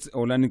he gets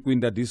Orani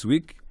Kwinda this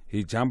week,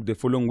 he jumped the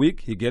following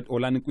week, he get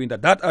Orani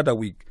Kwinda that other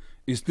week,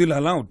 is still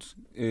allowed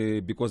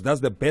because that's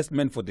the best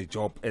man for the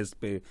job as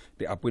per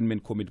the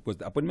appointment committee. Because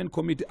the appointment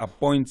committee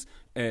appoints,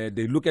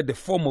 they look at the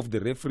form of the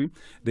referee,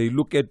 they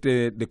look at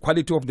the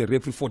quality of the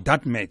referee for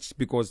that match,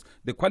 because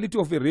the quality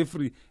of the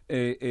referee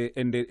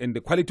and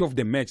the quality of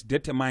the match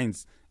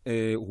determines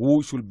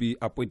who should be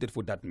appointed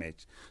for that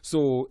match.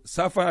 So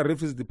SAFA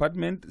Referees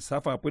Department,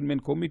 SAFA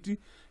Appointment Committee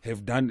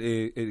have done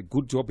a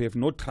good job, have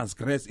not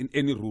transgressed in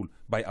any rule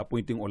by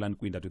appointing Orani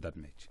Kwinda to that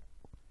match.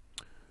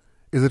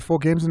 Is it 4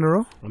 games in a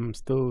row? I'm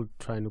still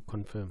trying to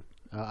confirm.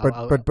 But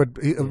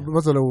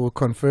Mazzola will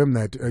confirm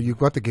that. You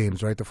got the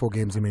games, right? The 4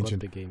 games he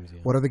mentioned. Got the games,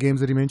 yeah. What are the games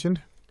that he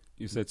mentioned?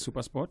 You said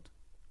Supersport?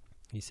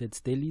 He said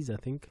Stellies, I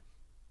think.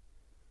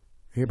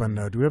 Hey, but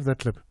do we have that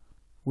clip?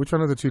 Which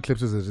one of the 2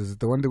 clips is it? Is it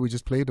the one that we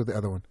just played or the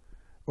other one?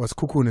 Or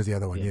Kukun is the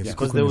other one? Yes.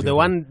 Because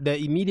the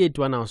immediate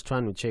one I was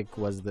trying to check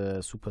was the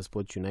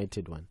Supersport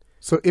United one.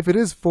 So if it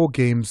is 4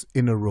 games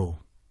in a row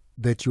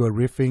that you are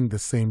refereeing the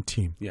same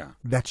team,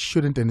 that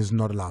shouldn't and is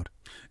not allowed.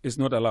 It's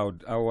not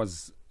allowed. I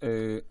was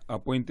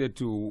appointed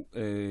to,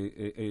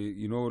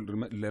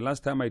 the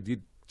last time I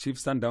did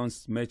Chiefs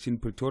Sundowns match in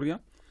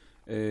Pretoria,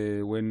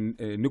 when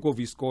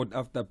Nikovic scored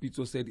after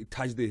Pizzo said it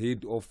touched the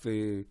head of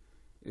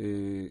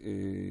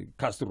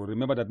Castro.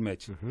 Remember that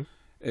match?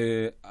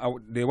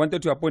 They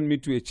wanted to appoint me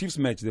to a Chiefs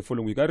match the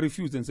following week. I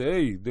refused and said,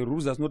 hey, the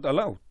rules are not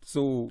allowed.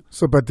 So,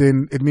 but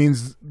then it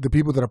means the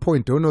people that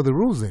appoint don't know the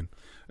rules then.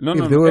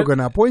 If they were going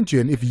to appoint you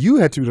and if you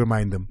had to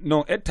remind them.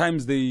 No, at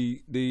times they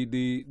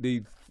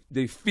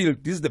feel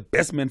this is the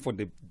best man for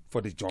the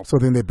job. So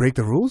then they break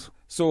the rules?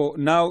 So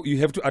now you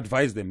have to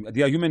advise them.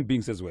 They are human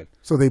beings as well.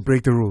 So they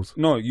break the rules?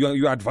 No,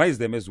 you advise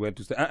them as well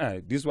to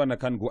say, this one I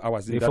can't go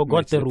hours in. They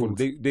forgot the rules.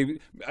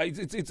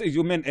 It's a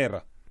human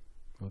error.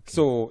 Okay.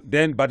 So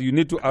then, but you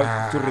need to remind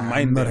them.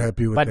 I'm not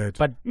happy with that.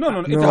 But no,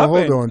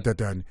 hold on,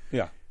 Tatan.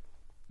 Yeah.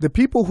 The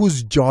people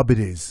whose job it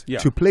is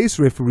to place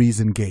referees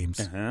in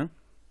games,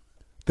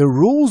 the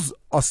rules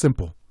are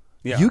simple.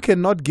 Yeah. You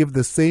cannot give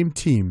the same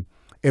team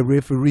a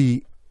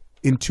referee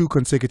in 2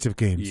 consecutive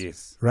games.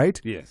 Yes. Right?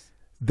 Yes.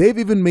 They've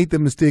even made the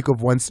mistake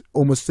of once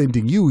almost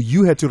sending you.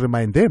 You had to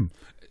remind them.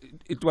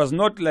 It was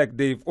not like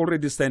they've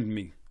already sent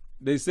me.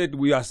 They said,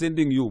 we are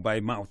sending you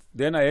by mouth.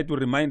 Then I had to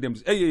remind them,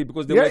 hey,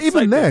 because they Yeah, were excited.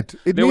 even that.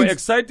 They were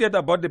excited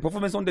about the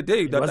performance on the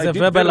day. It was a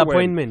verbal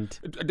appointment.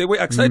 They were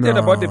excited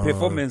about the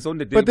performance on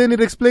the day. But then it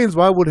explains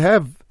why I would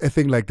have a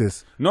thing like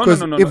this. No.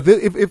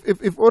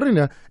 If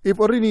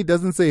Orini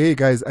doesn't say, hey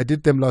guys, I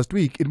did them last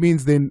week, it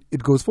means then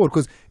it goes forward.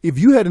 Because if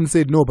you hadn't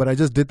said no, but I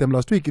just did them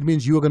last week, it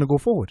means you are going to go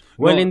forward.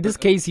 Well, in this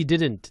case, he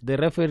didn't. The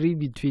referee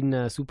between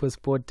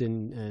SuperSport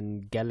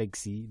and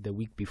Galaxy the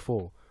week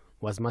before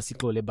was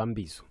Masikole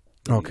Bambiso.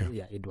 Okay.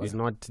 Yeah, it was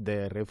not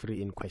the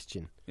referee in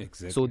question.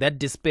 Exactly. So that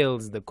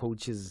dispels the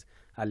coach's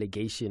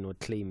allegation or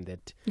claim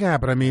that. Yeah,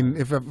 but I mean,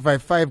 if I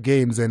have 5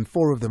 games and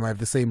 4 of them I have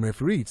the same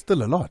referee, it's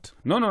still a lot.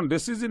 No, the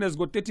season has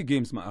got 30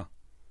 games, Ma'a.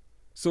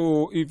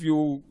 So if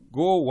you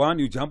go one,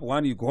 you jump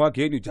one, you go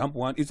again, you jump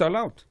one, it's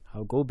allowed.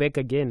 I'll go back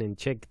again and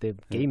check the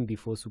game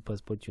before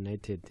SuperSport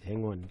United.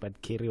 Hang on,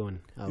 but carry on.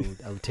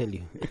 I'll tell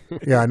you.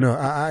 Yeah, no,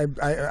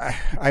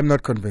 I'm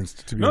not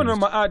convinced, to be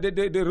honest.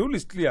 The rule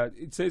is clear.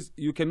 It says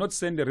you cannot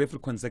send a referee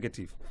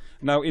consecutive.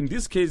 Now, in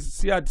this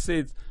case, Siad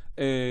says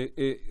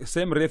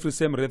same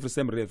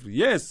referee.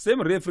 Yes,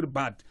 same referee,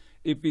 but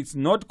if it's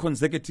not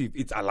consecutive,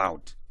 it's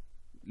allowed.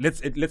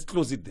 Let's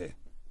close it there.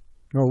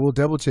 No, we'll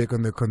double check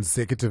on the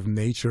consecutive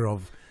nature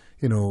of,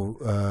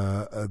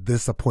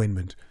 this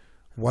appointment.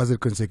 Was it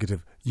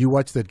consecutive? You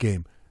watched that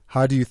game.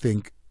 How do you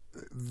think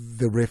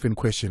the ref in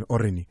question,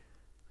 Orini,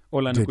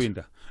 Orlando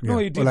Quinda? No,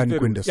 he did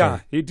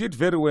he did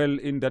very well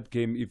in that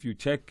game. If you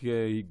check,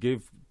 he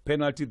gave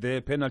penalty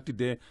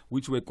there,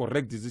 which were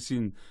correct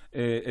decision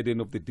at the end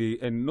of the day,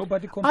 and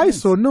nobody complained.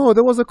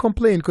 There was a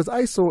complaint because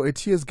I saw a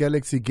TS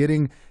Galaxy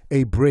getting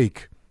a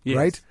break. Yes.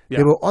 Right? Yeah.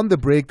 They were on the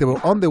break. They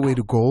were on their way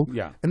to goal.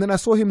 Yeah. And then I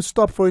saw him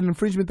stop for an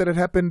infringement that had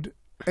happened,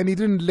 and he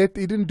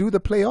didn't do the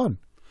play on.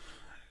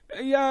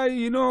 Yeah,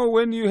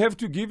 when you have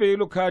to give a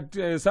yellow card,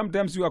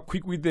 sometimes you are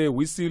quick with the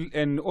whistle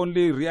and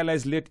only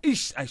realize late,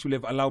 I should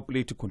have allowed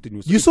play to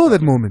continue. You saw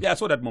that moment? Yeah, I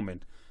saw that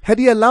moment. Had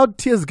he allowed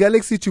TS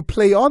Galaxy to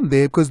play on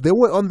there, because they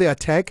were on the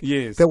attack,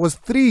 yes, there was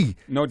 3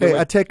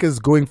 attackers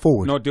going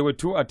forward. No, there were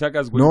 2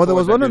 attackers going forward. No, there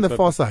was one on the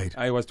far side.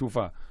 I was too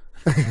far.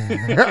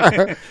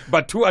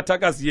 But 2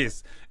 attackers,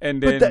 yes.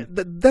 And then,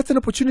 but that's an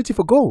opportunity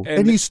for goal,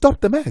 and he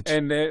stopped the match.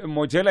 And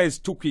Mojela is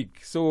too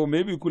quick, so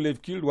maybe we could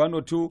have killed 1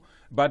 or 2,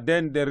 but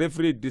then the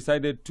referee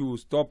decided to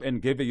stop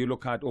and gave a yellow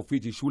card, of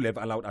which he should have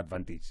allowed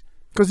advantage.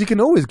 Because he can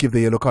always give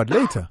the yellow card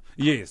later.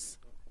 Yes.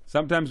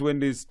 Sometimes when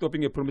they're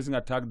stopping a promising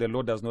attack, the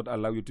law does not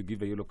allow you to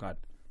give a yellow card.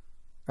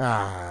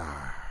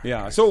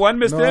 Yeah, so one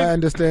mistake. No, I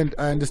understand,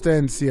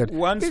 Siad.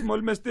 One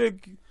small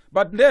mistake,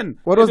 but then...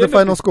 What was the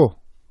final score?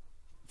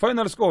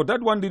 Final score,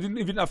 that one didn't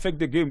even affect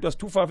the game. It was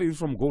too far away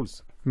from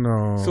goals.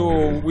 No.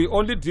 So we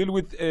only deal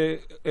with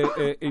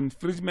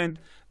infringement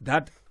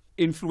that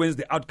influenced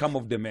the outcome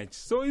of the match.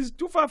 So it's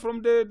too far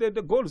from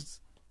the goals.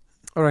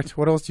 All right,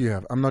 what else do you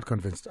have? I'm not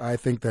convinced. I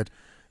think that,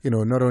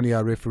 not only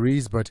our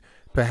referees, but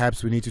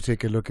perhaps we need to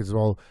take a look as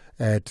well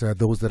at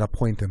those that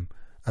appoint them.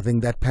 I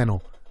think that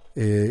panel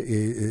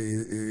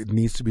it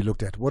needs to be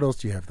looked at. What else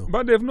do you have, though?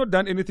 But they've not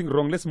done anything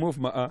wrong. Let's move,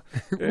 Ma'a.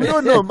 We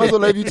don't know.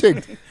 Mazola, have you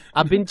checked?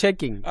 I've been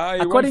checking.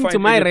 According to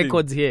my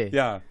records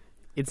here,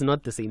 it's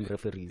not the same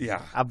referees.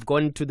 Yeah. I've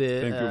gone to the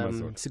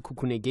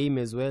Sekhukhune game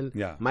as well.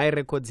 Yeah. My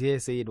records here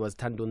say it was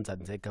Tandon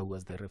Zanzeka who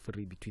was the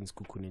referee between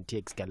Sekhukhune and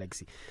TX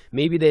Galaxy.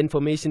 Maybe the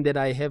information that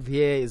I have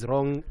here is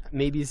wrong.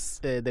 Maybe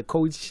the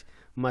coach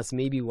must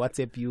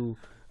WhatsApp you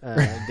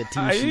the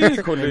team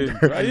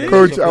sheet.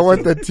 Coach, I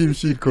want that team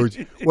sheet, Coach.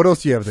 What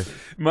else do you have there?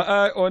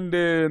 On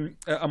the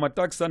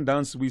Amatak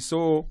Sundowns, we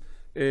saw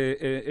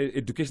a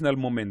educational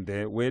moment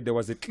there where there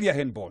was a clear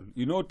handball.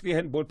 Clear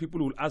handball,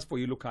 people will ask for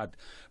a yellow card.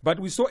 But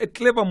we saw a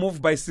clever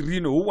move by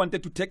Sereno who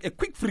wanted to take a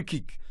quick free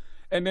kick.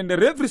 And then the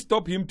referee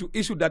stopped him to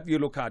issue that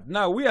yellow card.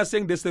 Now, we are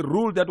saying there's a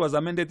rule that was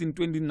amended in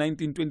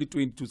 2019,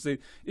 2020 to say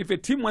if a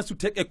team wants to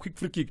take a quick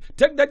free kick,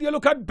 take that yellow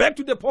card back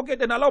to the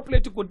pocket and allow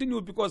play to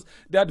continue because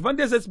the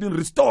advantage has been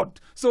restored.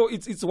 So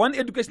it's one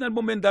educational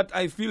moment that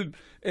I feel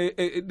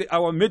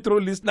our Metro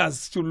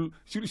listeners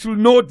should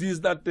know this,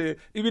 that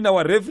even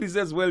our referees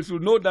as well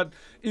should know that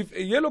if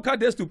a yellow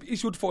card has to be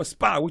issued for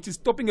SPA, which is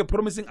stopping a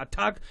promising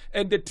attack,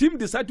 and the team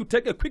decide to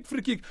take a quick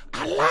free kick,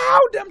 allow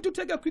them to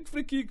take a quick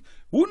free kick.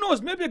 Who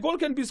knows, maybe a goal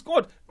can be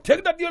scored.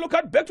 Take that yellow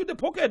card back to the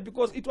pocket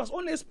because it was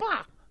only a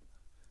SPA.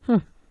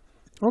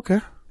 Okay.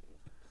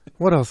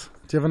 What else?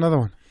 Do you have another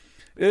one?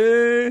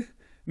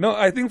 No,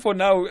 I think for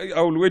now, I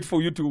will wait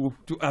for you to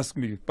ask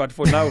me. But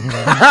for now...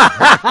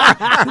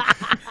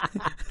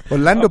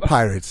 Orlando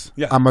Pirates,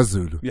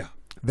 Amazulu. Yeah.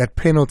 That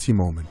penalty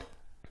moment,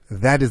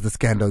 that is the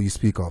scandal you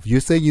speak of.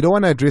 You say you don't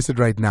want to address it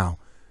right now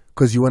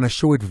because you want to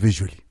show it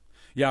visually.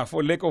 Yeah,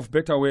 for lack of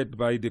better word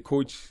by the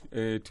coach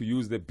to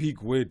use the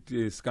big word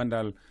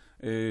scandal,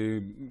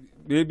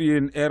 Maybe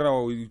an error,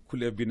 or it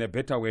could have been a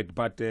better word,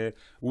 but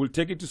we'll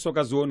take it to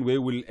Soccer Zone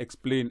where we'll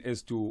explain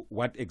as to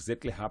what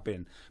exactly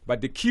happened.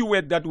 But the key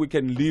word that we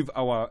can leave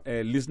our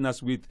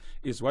listeners with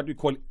is what we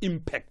call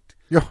impact.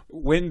 Yeah.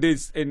 When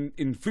there's an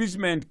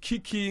infringement,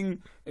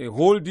 kicking,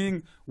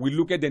 holding, we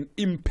look at an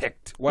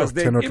impact. Was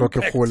there 10 o'clock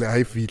impact?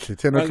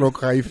 10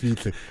 o'clock high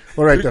feet.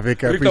 All right,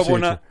 Avik, I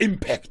appreciate it.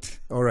 Impact.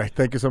 All right,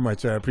 thank you so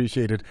much. I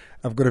appreciate it.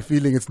 I've got a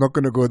feeling it's not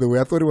going to go the way.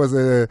 I thought it was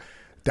a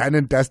done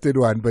and dusted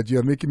one, but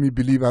you're making me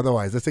believe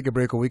otherwise. Let's take a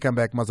break. When we come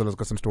back, Mazolo's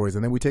got some stories,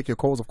 and then we take your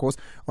calls, of course,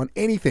 on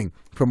anything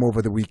from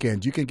over the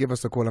weekend. You can give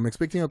us a call. I'm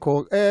expecting a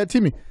call.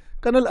 Timmy,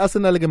 kanal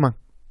Arsenal gemang.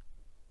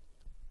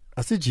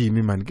 Asi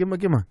Jimmy man,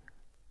 gima.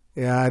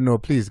 Yeah, no,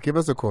 please give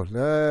us a call.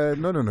 No,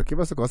 give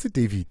us a call. Asi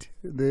David.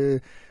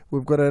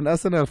 We've got an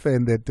Arsenal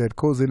fan that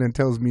calls in and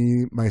tells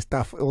me my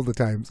stuff all the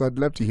time. So I'd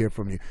love to hear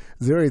from you.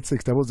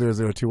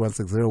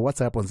 086-000-2160.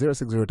 WhatsApp on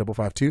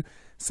 060-552-7303.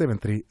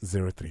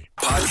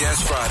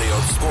 Podcast Friday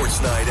on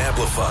Sports Night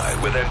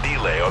Amplified with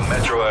Ndile on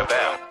Metro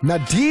FM.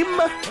 Nadim,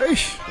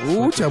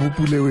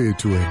 ujabupule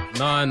wethu wena.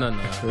 No.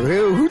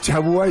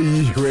 Ujabuwa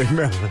yiyo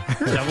wena.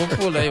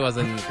 Jabupule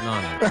wasn't,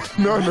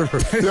 No.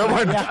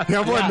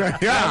 Yabona.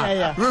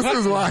 Yeah. This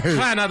is why.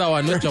 Try another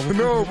one, no Jabu.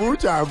 No,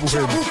 Ujabu.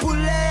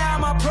 Jabupule,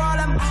 I'm a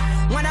problem.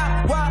 When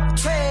I walk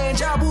train,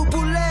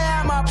 Jabupule,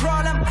 I'm a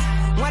problem.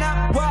 When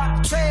I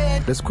walk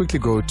train. Let's quickly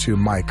go to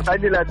Mike.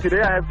 Adila,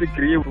 today I have to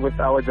agree with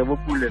our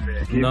Jabupule.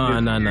 No.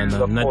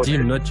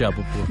 Nadim, not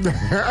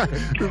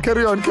Jabupule.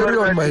 Carry on,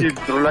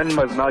 Mike. Roland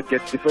must now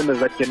get defenders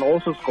that can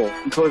also score.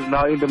 Because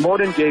now in the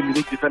modern game, you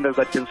need defenders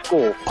that can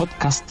score.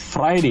 Podcast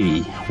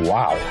Friday.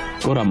 Wow.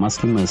 God, I'm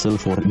asking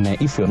myself,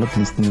 if you're not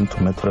listening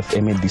to Metro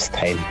FM at this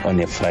time on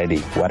a Friday,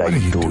 what are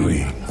you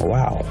doing?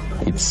 Wow.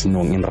 It's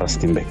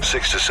interesting.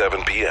 6 to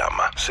 7 p.m.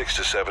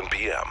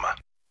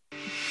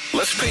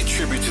 Let's pay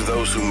tribute to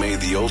those who made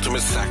the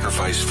ultimate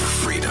sacrifice for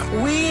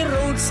freedom. We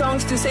wrote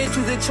songs to say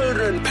to the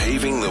children,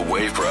 Paving the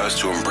way for us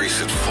to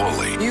embrace it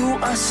fully. you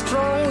are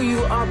strong, you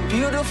are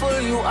beautiful,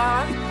 you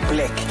are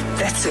black.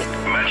 That's it.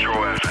 Metro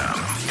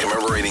FM.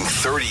 Commemorating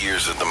 30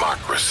 years of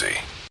democracy.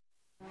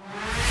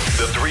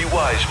 The Three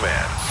Wise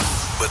Men,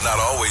 but not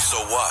always so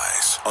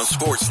wise. On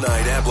Sports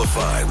Night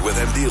Amplified with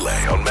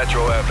Ndile on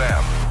Metro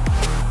FM.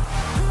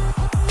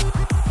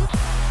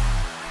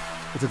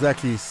 It's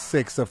exactly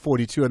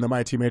 6:42 on the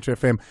Mighty Metro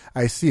FM.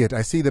 I see it.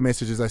 I see the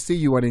messages. I see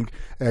you wanting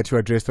to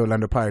address the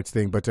Orlando Pirates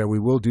thing, but we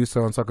will do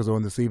so on Soccer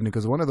Zone this evening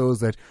because one of those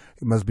that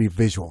must be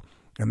visual.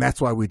 And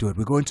that's why we do it.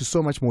 We go into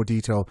so much more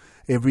detail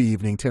every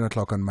evening, 10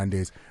 o'clock on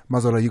Mondays.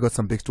 Mazola, you got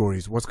some big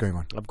stories. What's going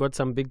on? I've got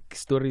some big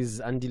stories,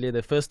 Andile.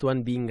 The first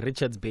one being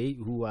Richards Bay,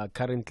 who are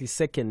currently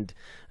second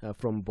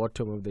from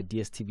bottom of the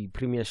DStv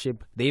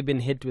Premiership. They've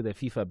been hit with a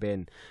FIFA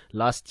ban.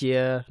 Last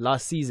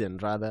season,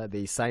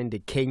 they signed a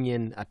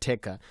Kenyan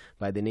attacker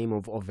by the name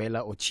of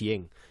Ovela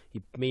Ochieng.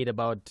 He made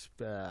about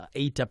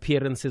 8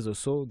 appearances or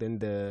so. Then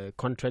the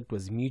contract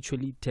was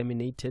mutually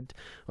terminated.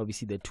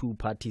 Obviously, the two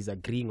parties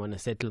agreeing on a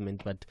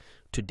settlement, but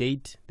to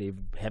date, they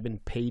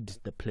haven't paid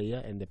the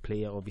player, and the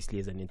player, obviously,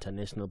 as an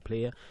international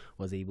player,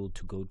 was able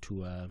to go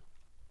to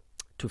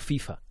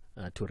FIFA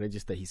to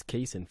register his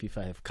case, and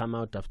FIFA have come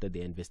out after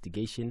the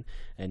investigation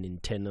and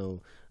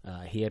internal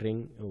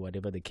hearing, or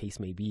whatever the case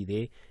may be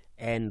there,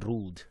 and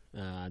ruled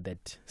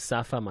that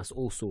SAFA must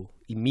also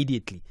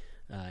immediately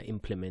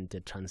implement a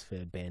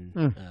transfer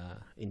ban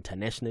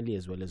internationally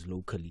as well as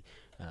locally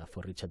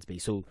for Richards Bay.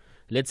 So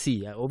let's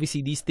see.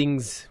 Obviously, these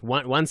things,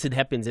 once it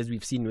happens, as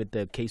we've seen with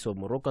the case of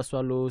Moroka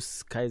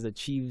Swallows, Kaizer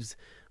Chiefs,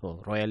 or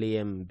Royal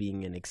AM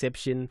being an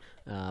exception,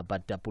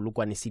 but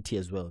Polokwane City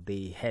as well,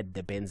 they had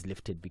the bans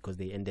lifted because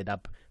they ended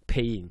up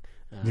paying.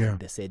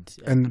 They said,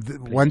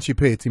 once you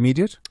pay, it's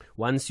immediate?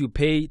 Once you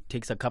pay, it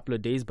takes a couple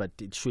of days, but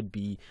it should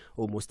be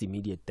almost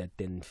immediate that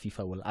then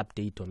FIFA will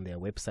update on their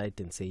website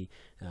and say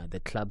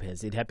the club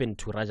has. It happened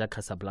to Raja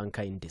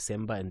Casablanca in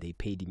December, and they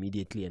paid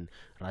immediately, and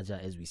Raja,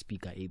 as we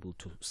speak, are able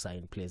to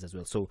sign players as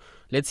well. So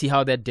let's see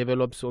how that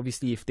develops.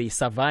 Obviously, if they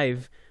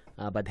survive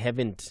but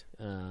haven't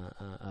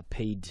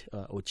paid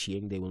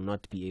Ochieng, they will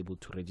not be able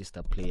to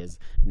register players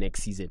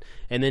next season.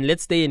 And then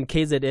let's stay in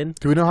KZN.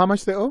 Do we know how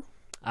much they owe?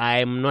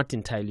 I'm not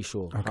entirely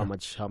sure how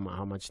much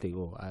they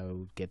owe. I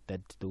will get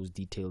those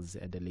details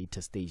at a later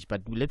stage.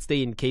 But let's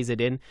stay in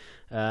KZN.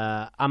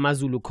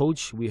 Amazulu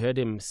coach, we heard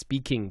him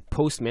speaking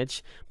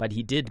post-match, but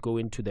he did go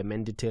into the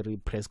mandatory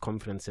press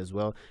conference as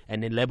well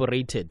and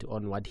elaborated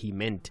on what he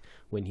meant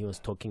when he was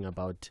talking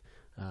about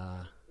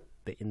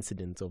the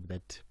incidents of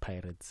that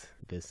Pirates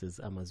versus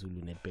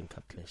Amazulu Nedbank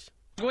Cup clash.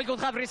 We could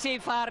have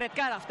received a red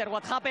card after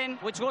what happened,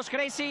 which was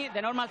crazy.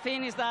 The normal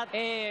thing is that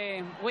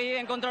we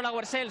didn't control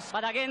ourselves.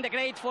 But again, the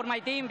great for my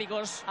team,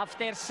 because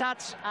after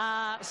such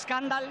a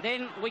scandal,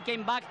 then we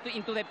came back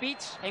into the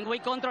pitch and we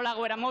control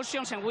our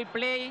emotions and we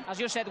play, as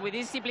you said, with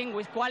discipline,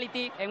 with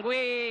quality, and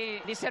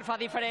we deserve a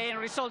different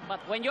result.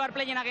 But when you are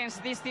playing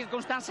against these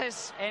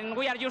circumstances and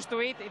we are used to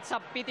it, it's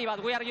a pity,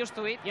 but we are used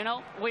to it, you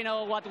know? We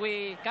know what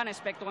we can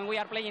expect when we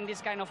are playing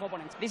this kind of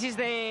opponents. This is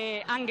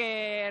the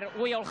anger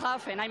we all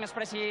have, and I'm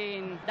expressing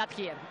doing that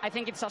here. I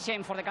think it's a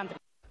shame for the country.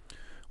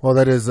 Well,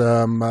 that is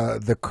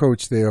the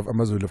coach there of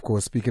AmaZulu, of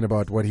course, speaking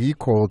about what he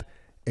called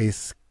a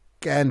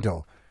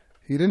scandal.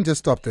 He didn't just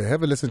stop there.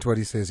 Have a listen to what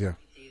he says here.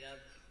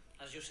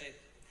 As you said,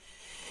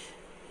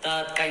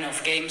 that kind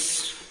of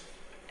games,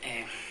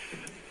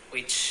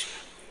 which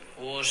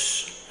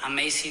was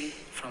amazing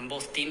from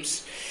both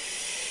teams,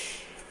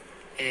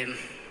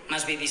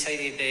 must be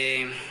decided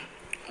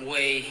the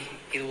way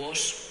it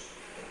was.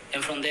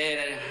 And from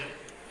there,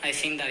 I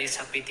think that it's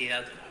a pity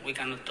that we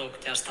cannot talk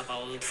just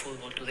about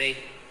football today.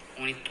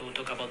 We need to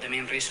talk about the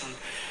main reason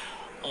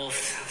of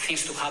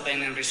things to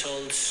happen and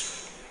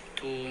results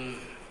to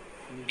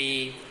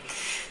be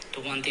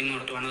to one team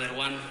or to another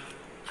one.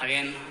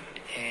 Again,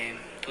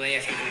 today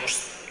I think it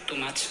was too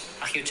much,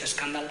 a huge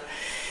scandal.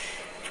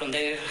 From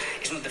there,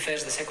 it's not the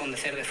first, the second, the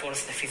third, the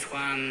fourth, the fifth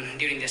one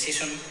during the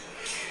season.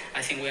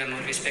 I think we are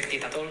not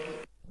respected at all.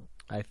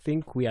 I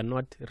think we are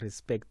not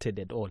respected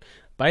at all.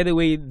 By the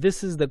way,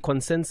 this is the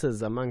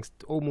consensus amongst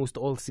almost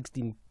all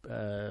 16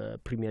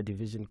 Premier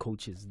Division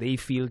coaches. They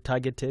feel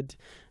targeted.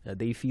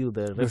 They feel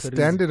the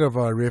standard of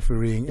our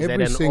refereeing.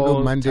 Every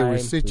single Monday we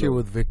sit here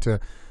with Victor,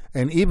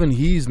 and even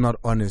he's not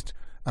honest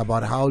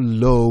about how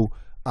low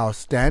our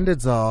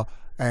standards are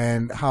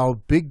and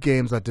how big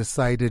games are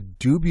decided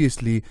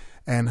dubiously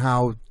and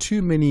how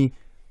too many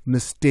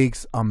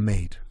mistakes are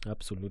made.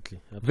 Absolutely.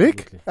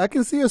 Vic, I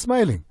can see you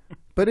smiling,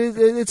 but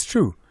it's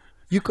true.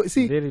 You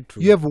see, very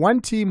true. You have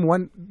one team.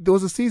 There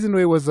was a season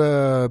where it was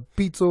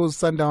Pizzo's,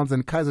 Sundowns,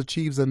 and Kaizer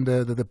Chiefs, and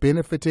the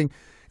benefiting.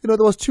 There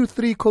was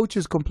 2-3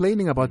 coaches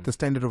complaining about the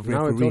standard of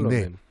refereeing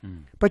there.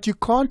 But you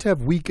can't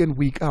have week in,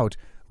 week out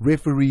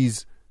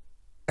referees,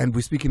 and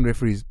we're speaking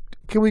referees.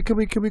 Can we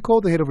call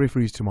the head of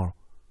referees tomorrow?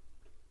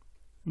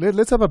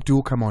 Let's have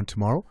Abdul come on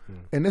tomorrow,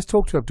 and let's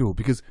talk to Abdul,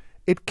 because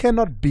it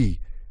cannot be.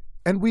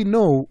 And we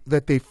know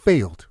that they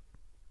failed.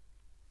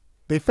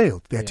 They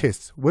failed their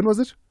tests. When was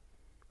it?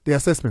 The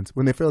assessments.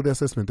 When they failed the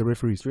assessment, the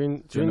referees.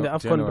 During the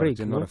AFCON break.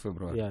 January,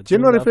 February. Yeah,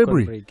 January,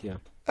 February. Break, yeah.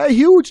 A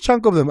huge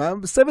chunk of them,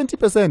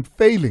 70%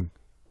 failing.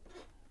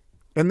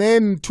 And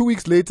then 2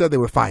 weeks later, they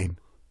were fine.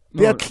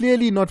 They are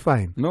clearly not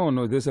fine.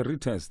 No, there's a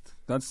retest.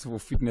 That's for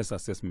fitness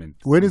assessment.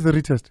 When is the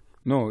retest?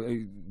 No,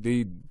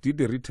 they did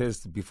the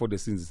retest before the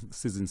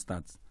season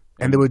starts.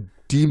 And they were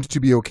deemed to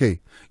be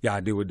okay. Yeah,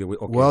 they were okay.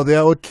 Well, they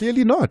are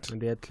clearly not.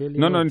 They are clearly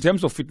no, in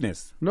terms of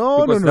fitness.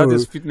 No. That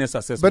is fitness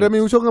assessment. But I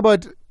mean, we're talking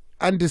about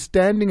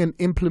understanding and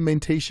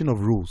implementation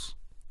of rules.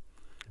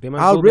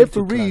 Our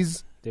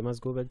referees they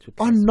must go back to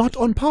are not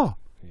on par.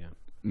 Yeah.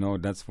 No,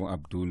 that's for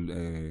Abdul.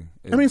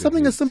 I mean,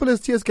 something as simple as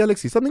TS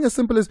Galaxy, something as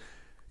simple as,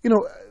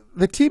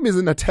 the team is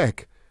in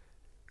attack.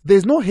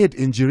 There's no head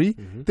injury.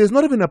 There's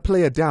not even a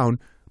player down.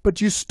 But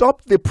you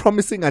stop the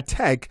promising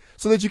attack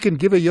so that you can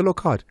give a yellow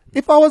card.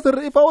 If I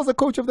was a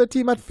coach of that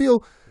team,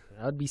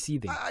 I'd be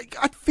seething.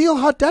 I'd feel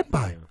hard done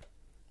by.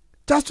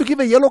 Just to give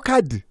a yellow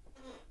card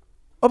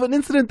of an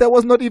incident that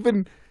was not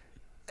even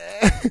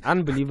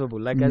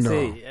unbelievable. Like I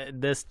say,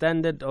 the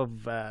standard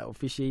of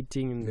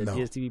officiating in the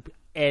DSTV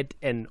at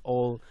an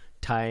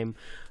all-time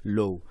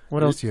low.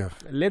 What else do you have?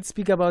 Let's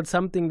speak about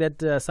something that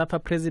SAFA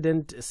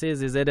president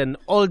says is at an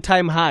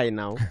all-time high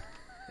now.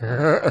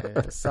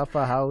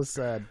 SAFA House,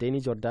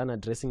 Danny Jordan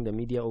addressing the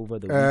media over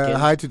the weekend.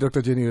 Hi to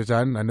Dr. Jenny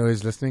Jordan. I know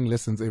he's listening,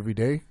 listens every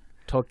day.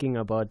 Talking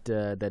about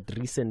that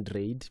recent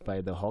raid by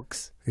the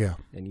Hawks. Yeah.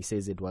 And he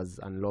says it was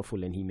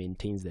unlawful and he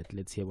maintains that.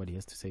 Let's hear what he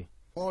has to say.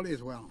 All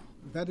is well.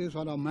 That is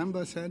what our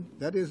members said.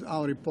 That is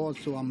our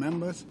reports to our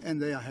members,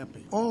 and they are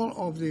happy. All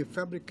of the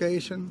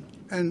fabrication,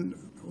 and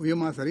you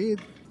must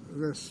read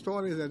the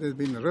stories that has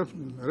been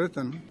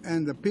written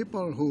and the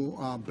people who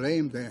are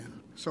blamed there.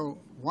 So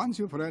once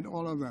you've read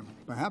all of them,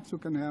 perhaps you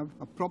can have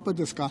a proper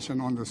discussion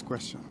on this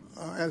question.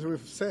 As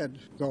we've said,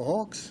 the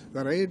Hawks,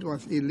 the raid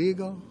was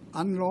illegal,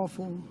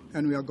 unlawful,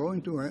 and we are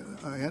going to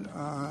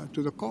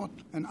the court.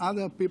 And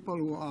other people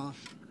who are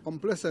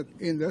complicit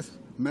in this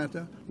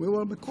matter, we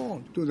will be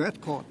called to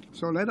that court.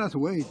 So let us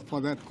wait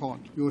for that court.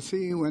 You'll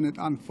see when it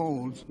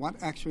unfolds what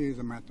actually is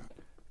the matter.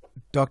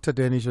 Dr.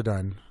 Danny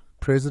Jordan,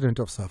 president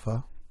of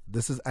SAFA.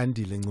 This is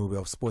Andile Ngube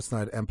of Sports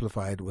Night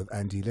Amplified with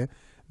Andile.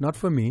 Not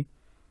for me,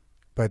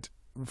 but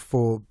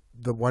for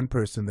the one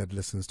person that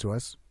listens to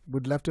us.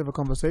 Would love to have a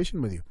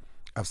conversation with you.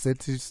 I've said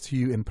this to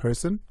you in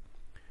person.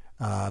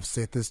 I've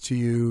said this to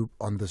you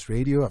on this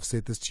radio. I've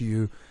said this to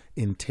you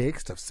in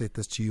text. I've said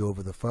this to you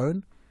over the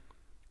phone.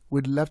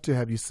 We'd love to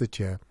have you sit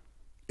here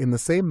in the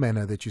same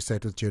manner that you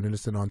sat as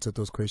journalists and answered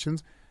those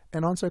questions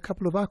and answer a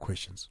couple of our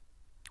questions.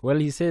 Well,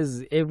 he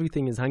says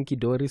everything is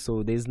hunky-dory,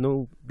 so there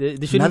shouldn't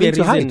be a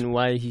reason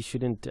why he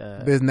shouldn't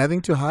there's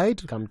nothing to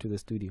hide. Come to the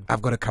studio.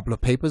 I've got a couple of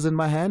papers in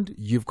my hand.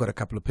 You've got a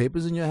couple of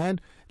papers in your hand.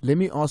 Let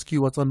me ask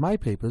you what's on my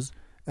papers,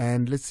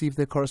 and let's see if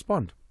they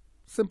correspond.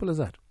 Simple as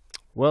that.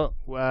 Well,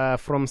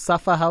 from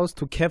SAFA House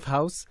to KEF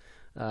House,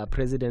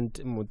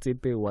 President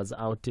Motsepe was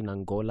out in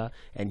Angola,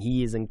 and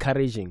he is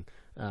encouraging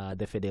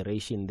the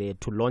federation there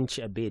to launch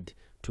a bid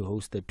to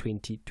host the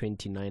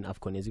 2029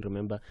 AFCON. As you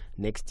remember,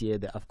 next year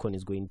the AFCON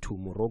is going to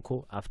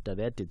Morocco. After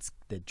that, it's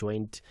the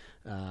joint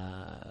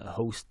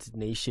host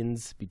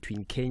nations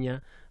between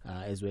Kenya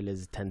as well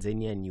as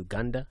Tanzania and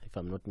Uganda, if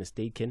I'm not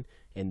mistaken.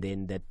 And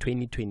then the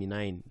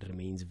 2029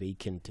 remains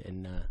vacant.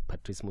 And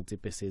Patrice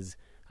Motsepe says,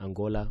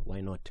 Angola,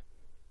 why not?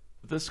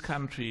 This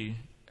country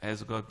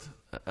has got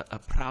a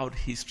proud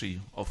history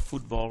of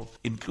football,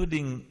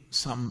 including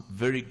some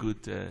very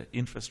good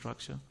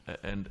infrastructure.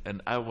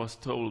 And I was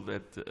told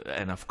that,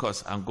 and of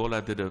course,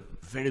 Angola did a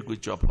very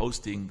good job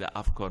hosting the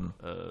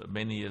AFCON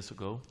many years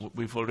ago.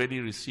 We've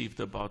already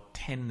received about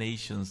 10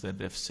 nations that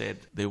have said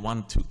they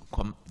want to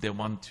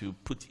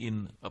put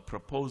in a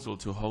proposal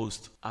to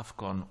host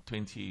AFCON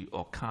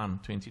CAN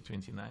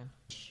 2029.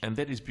 And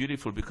that is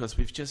beautiful because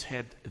we've just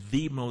had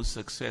the most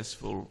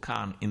successful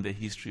CAN in the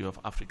history of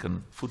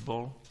African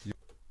football.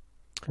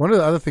 One of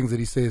the other things that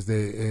he says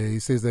there, he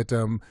says that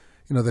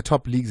the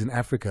top leagues in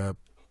Africa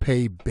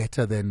pay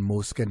better than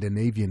most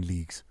Scandinavian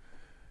leagues.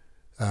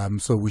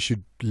 So we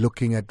should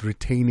looking at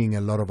retaining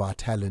a lot of our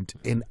talent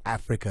in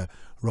Africa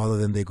rather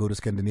than they go to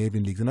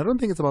Scandinavian leagues. And I don't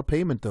think it's about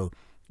payment though.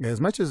 As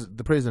much as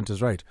the president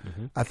is right,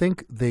 I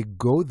think they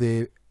go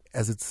there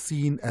as it's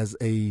seen as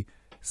a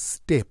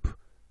step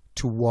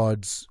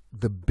towards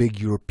the big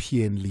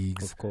European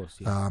leagues. Of course,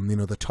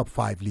 the top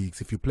 5 leagues.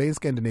 If you play in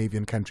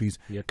Scandinavian countries,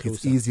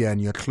 it's easier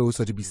and you're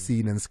closer to be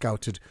seen and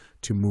scouted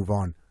to move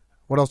on.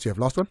 What else do you have?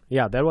 Last one?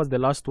 Yeah, that was the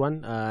last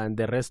one, and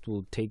the rest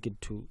will take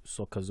it to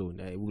Soccer Zone.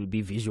 It will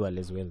be visual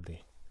as well there.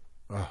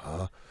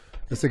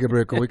 Let's take a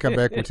break. When we come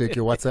back, we'll take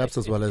your WhatsApps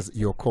as well as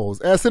your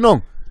calls.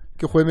 Senong,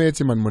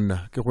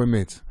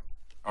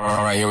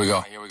 all right, here we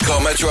go.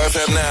 Call Metro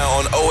FM now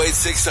on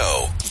 0860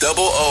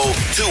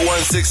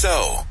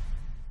 002160.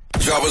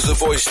 Drop us a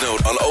voice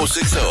note on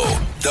 060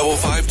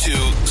 552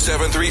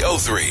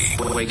 7303.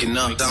 Waking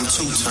up, I'm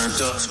too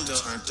turned up.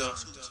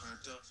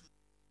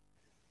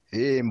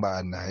 Hey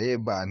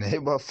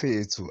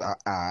bafethu,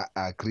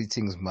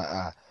 greetings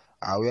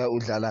awuya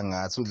udlala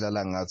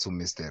ngathi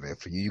Mr.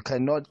 Referee. You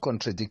cannot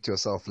contradict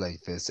yourself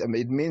like this. I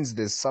mean, it means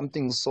there's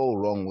something so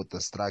wrong with the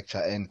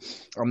structure, and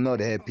I'm not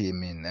happy.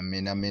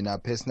 I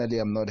personally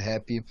I'm not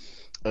happy.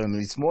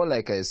 It's more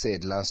like I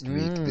said last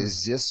week.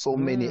 There's just so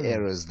many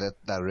errors that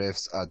the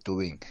refs are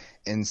doing,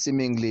 and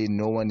seemingly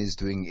no one is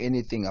doing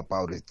anything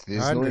about it.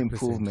 There's 100%. No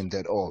improvement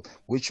at all,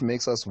 which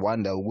makes us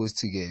wonder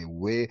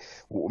whatever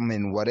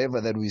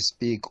that we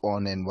speak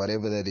on and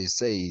whatever that he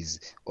says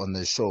on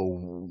the show,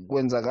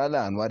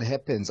 what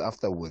happens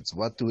afterwards?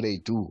 What do they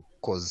do?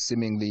 Because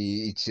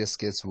seemingly it just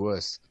gets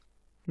worse.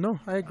 No,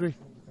 I agree.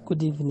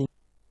 Good evening.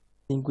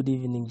 Good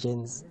evening,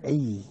 gents.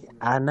 Hey,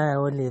 I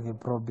only have a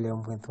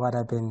problem with what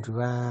happened to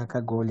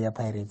Kagolia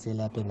Pirates.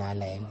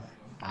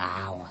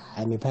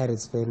 I'm a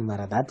Pirates fan,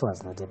 Mara. That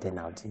was not a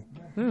penalty.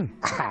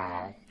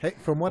 Hey,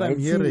 from what I'm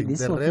hearing,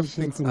 the ref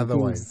thinks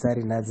otherwise.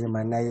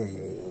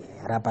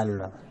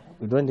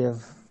 We don't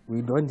have,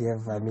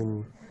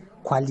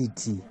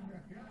 quality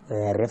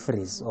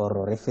referees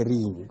or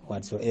refereeing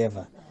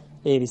whatsoever.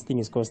 Hey, this thing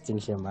is costing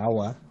shame.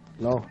 No,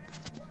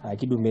 I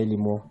can do mainly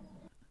more.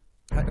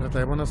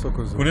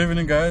 Good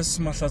evening, guys.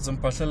 Mahlatsa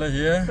Mpahlela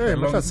here, a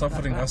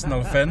long-suffering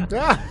Arsenal fan.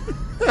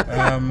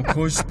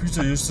 Coach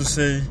Peter used to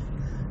say,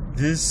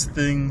 this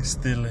thing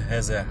still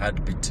has a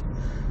heartbeat.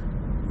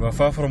 We are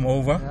far from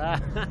over.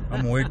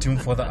 I'm waiting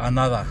for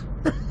another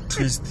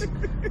twist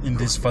in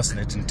this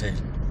fascinating tale.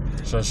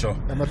 Sure.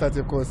 Amathati,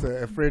 of course,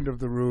 a friend of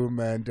the room,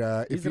 and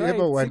if you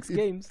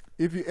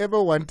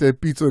ever want a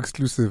pizza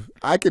exclusive,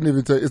 I can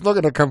even tell you, it's not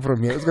going to come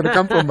from here. It's going to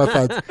come from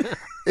Mathati.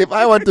 If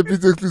I want a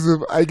pizza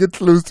exclusive, I get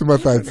close to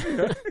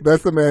Mathati.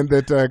 That's the man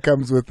that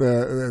comes with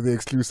the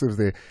exclusives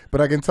there.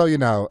 But I can tell you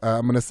now,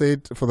 I'm going to say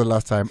it for the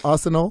last time.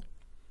 Arsenal,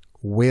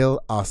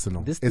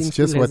 Arsenal. It's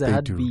just what they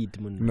do.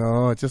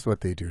 No, it's just what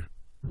they do.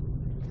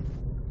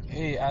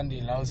 Hey,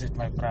 Andy, how's it,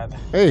 my brother?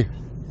 Hey.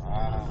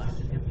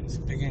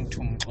 Speaking to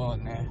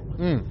Mxone.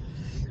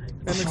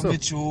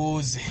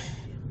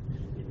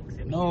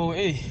 No,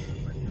 hey,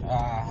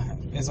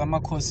 as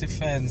Amakosi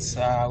fans,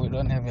 we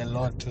don't have a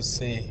lot to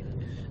say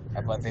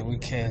about the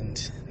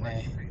weekend.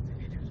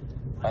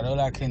 But all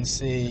I can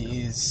say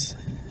is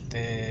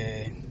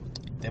the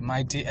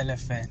mighty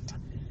elephant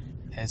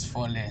has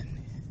fallen.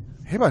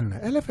 Hey, man,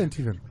 elephant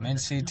even. Man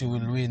City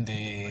will win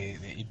the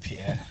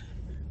EPL.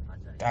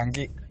 Thank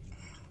you.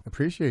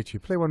 Appreciate you.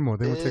 Play one more.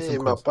 Then we'll take some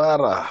calls.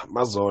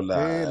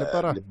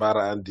 Mazola.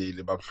 Libara Andy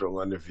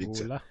libabhlongwane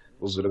Victor.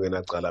 Uzulu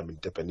ngenacala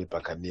mintepeni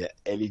pakania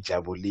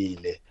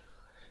elijabulile.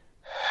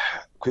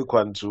 Quick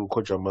one to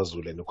Coach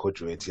Mazulu and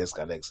Coach ATS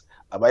Galaxy.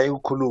 Abaye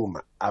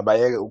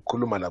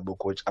ukukhuluma labo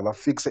coach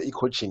abafixe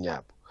i-coaching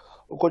yabo.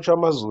 Coach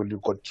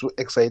Mazulu got too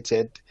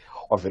excited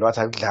ovela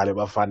wathi akudlale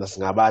bafana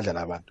singabadla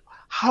labantu.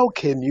 How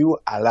can you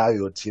allow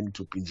your team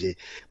to PJ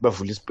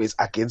bavula space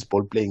against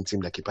ball playing team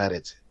like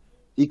Pirates?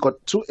 He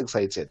got too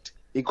excited.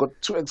 Fix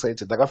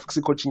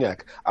the coaching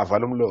yakhe.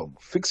 Avala umlomo.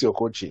 Fix your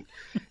coaching.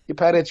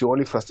 Pirates, you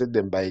only frustrate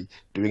them by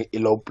doing a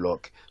low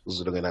block.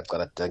 Zulu ngena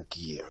cala thank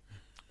you.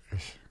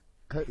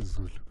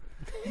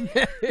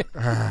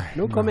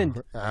 No comment.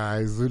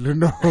 Zulu,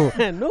 no.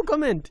 No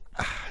comment.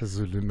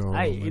 Zulu, no.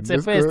 It's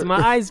a first. My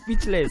eyes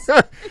speechless.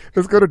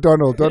 Let's go to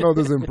Donald. Donald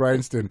is in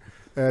Bryanston.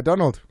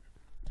 Donald.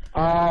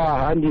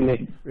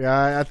 Andy.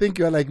 Yeah, I think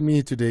you're like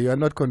me today. You're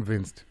not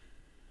convinced.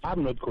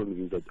 I'm not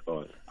convinced at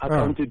all.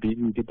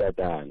 Accountability,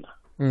 Tatana.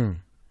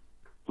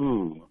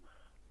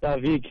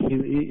 David,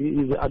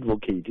 he's an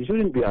advocate. He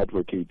shouldn't be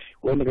advocate.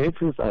 When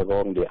referees are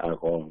wrong, they are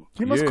wrong.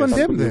 You must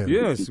condemn them.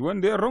 Yes,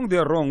 when they are wrong, they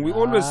are wrong. We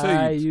always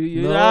say it.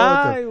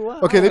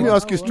 Okay, let me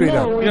ask you straight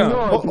up.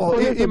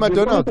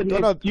 Donald,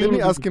 let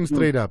me ask him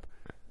straight up.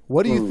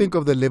 What do you think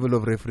of the level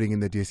of refereeing in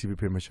the DSTV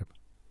Premiership?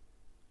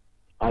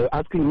 Are you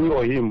asking me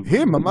or him?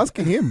 Him, I'm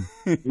asking him.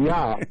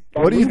 Yeah.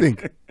 What do you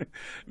think?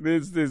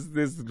 There's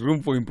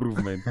room for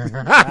improvement. There's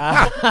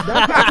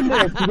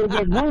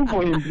room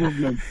for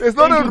improvement. It's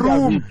not a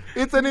room.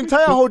 It's an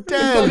entire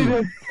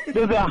hotel.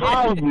 There's a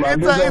house,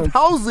 man. It's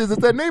houses.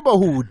 It's a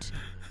neighborhood.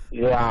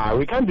 Yeah,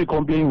 we can't be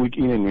complaining week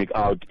in and week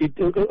out. It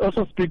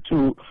also speaks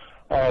to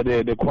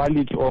the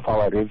quality of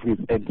our referees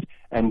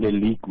and the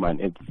league,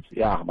 man. It's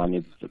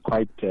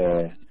quite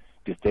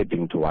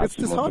disturbing to us. It's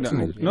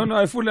disheartening. No,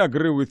 I fully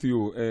agree with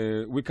you.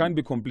 We can't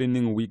be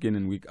complaining week in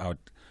and week out.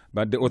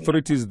 But the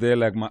authorities there,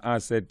 like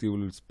Ma'a said, they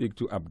will speak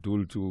to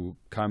Abdul to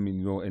come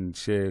in, and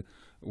share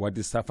what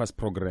is SAFA's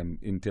program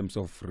in terms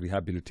of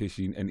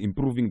rehabilitation and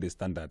improving the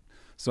standard.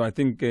 So I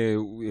think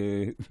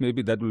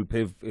maybe that will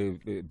pave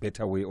a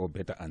better way or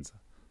better answer.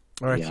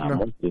 All right. Yeah,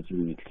 most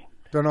definitely.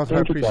 Donald, I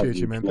appreciate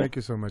you, man. Thank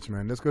you so much,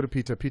 man. Let's go to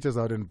Peter. Peter's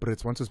out in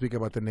Brits. Wants to speak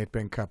about the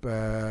Nedbank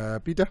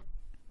Cup. Peter?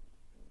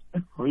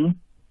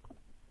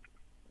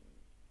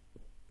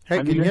 Hey,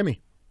 can you hear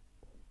me?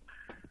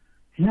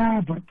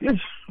 Yeah, but yes,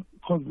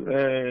 because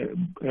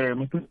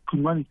Mr.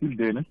 Kunwan is still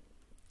there, ne?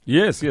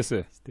 Yes,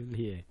 sir. Still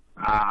here.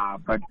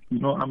 But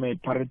I'm a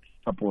Pirates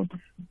supporter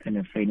and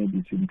a fan at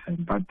the same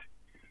time. But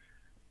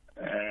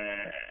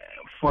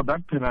for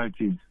that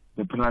penalty,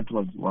 the penalty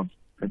was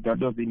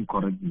the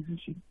incorrect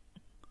decision.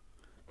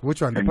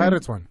 Which one? The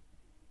Pirates one?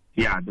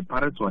 Yeah, the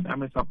Pirates one.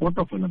 I'm a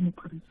supporter for the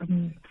Pirates.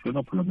 I'm a fan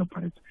of the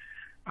Pirates.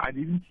 I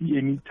didn't see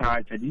any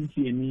touch. I didn't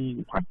see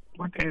any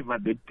whatever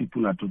that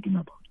people are talking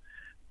about.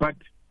 But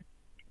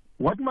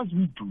what must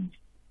we do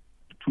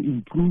to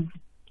improve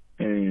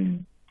the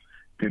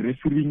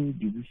refereeing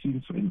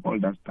decisions and all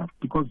that stuff?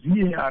 Because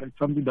VAR is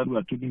something that we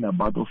are talking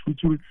about, of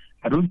which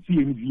I don't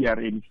see any VAR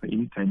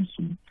anytime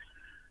soon.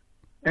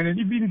 And then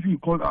even if you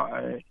call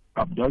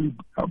Abdul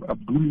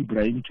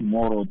Ibrahim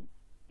tomorrow,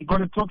 you're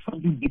going to talk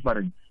something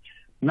different.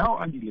 Now,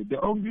 Andile,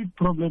 the only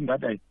problem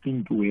that I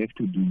think we have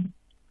to do,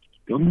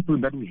 the only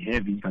problem that we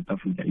have in South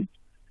Africa is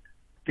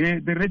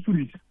the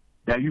referees,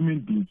 they are human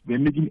beings, they're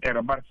making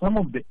errors, but some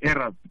of the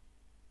errors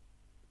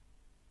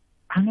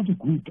are not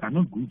good,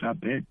 are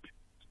bad.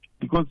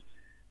 Because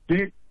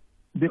the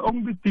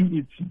only thing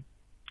is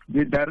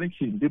the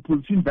direction, the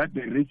position that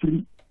the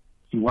referee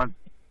he was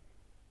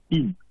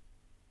in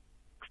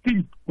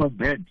still was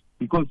bad.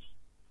 Because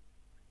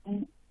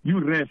you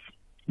ref,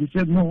 you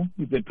said no,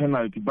 it's a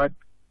penalty, but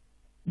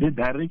the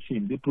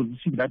direction, the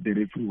position that the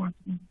referee was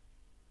in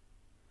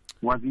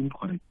was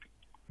incorrect.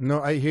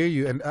 No, I hear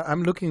you, and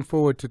I'm looking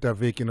forward to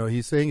Tavik.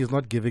 He's saying he's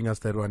not giving us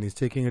that one. He's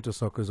taking it to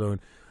Soccer Zone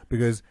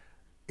because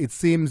it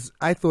seems,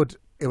 I thought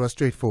it was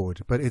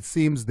straightforward, but it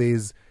seems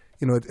there's,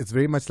 it's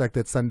very much like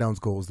that Sundowns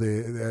goals.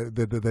 That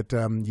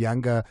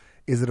Yanga,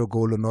 is it a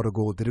goal or not a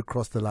goal? Did it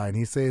cross the line?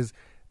 He says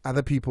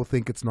other people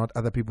think it's not,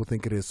 other people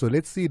think it is. So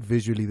let's see it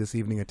visually this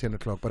evening at 10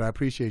 o'clock. But I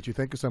appreciate you.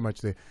 Thank you so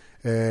much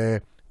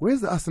there.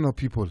 Where's the Arsenal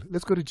people?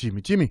 Let's go to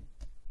Jimmy. Jimmy.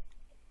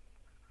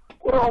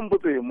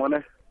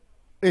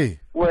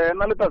 Hey.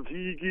 Wena le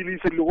taviki le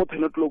se le go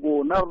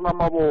thenetlo na rena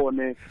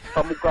mabone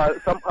sa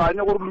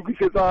anya go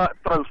lukisetsa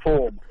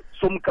transform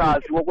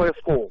somkasi wa go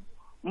escom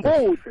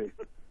mbose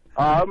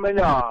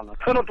menyana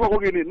thenetlo go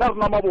ke na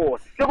rena mabone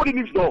ke go di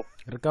news do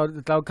re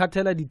tla o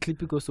khathela di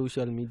clip ko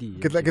social media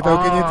ke tla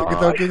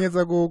o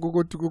kenyetsa go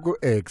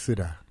X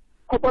da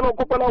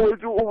kopala o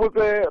itse o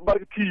botse ba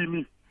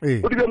team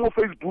o di be mo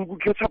Facebook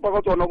ke tshapa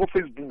ka tsona go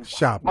Facebook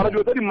mara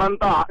di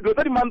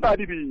manta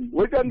di bi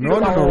we can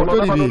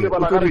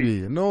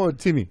no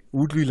Timmy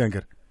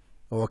utlwilanger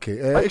okay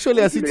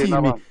actually I see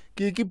Timmy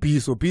ke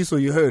Piso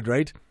you heard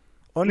right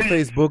on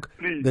Facebook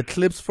the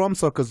clips from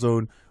Soccer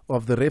Zone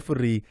of the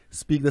referee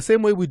speak the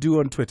same way we do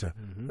on Twitter.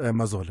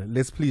 Mazola,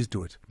 let's please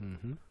do it.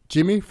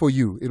 Jimmy, for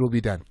you it will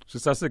be done.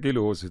 Let's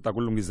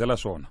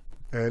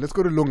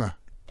go to Lunga.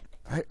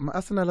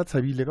 Arsenal a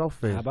tshabile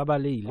kaofela ba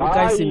balile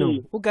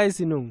o ka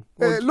isinong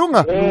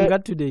Lunga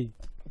today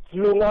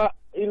Lunga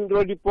in the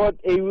report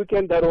a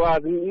weekend that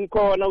was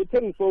ngikhona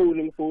u10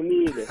 phone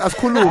ngifonile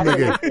asikhulume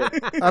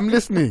ke I'm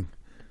listening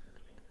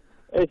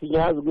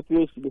siyazi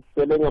ukuthi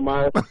sisele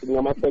ngama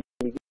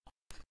seconds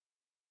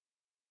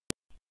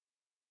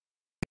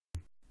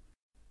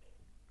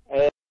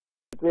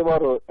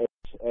tsebaro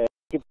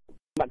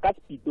ka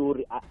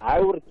Pitori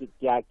I would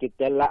ke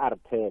tella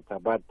Arteta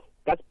but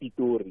ka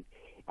Pitori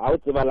I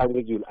would say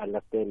language you'll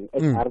understand.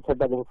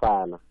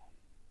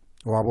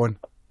 Wa bona.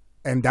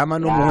 And dama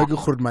no mo ke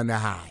khurmana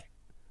hae.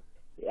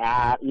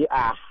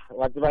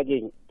 What's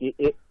again?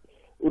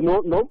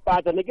 No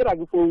part and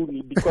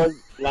because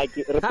like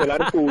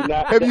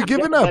have you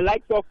given up?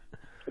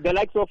 The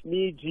likes of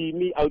me,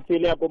 Jimmy, I'll tell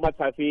you about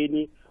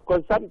Matafeni.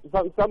 Because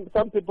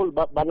some people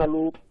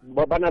banalu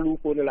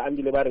phone and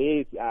deliver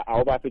race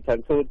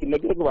so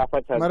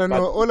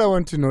Marano, all I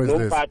want to know is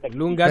this.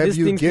 Lunga, have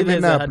you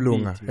given up,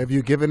 Lunga? Have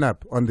you given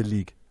up on the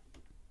league?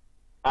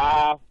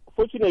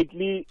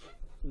 Fortunately,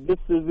 this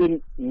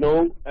season,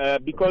 no.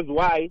 Because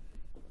why?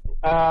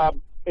 At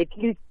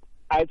least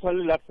I told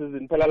you last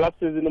season. Last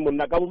season,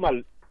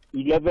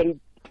 11,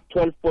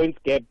 12 points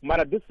gap.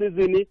 Mara, this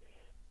season,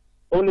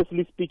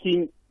 honestly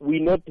speaking,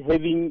 we're not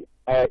having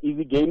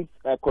easy games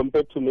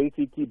compared to Man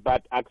City,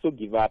 but I also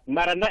give up.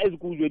 Marana is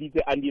good. You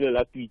did until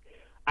last week.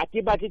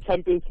 Akibati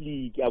Champions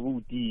League,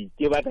 Abuti.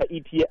 Kebata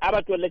EPA.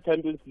 Abatwala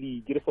Champions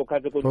League.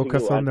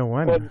 Focus on the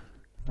one.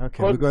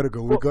 Okay, we gotta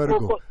go. We gotta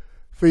go.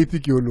 Faith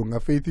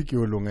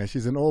Ikiolunga.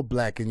 She's in all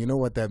black, and you know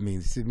what that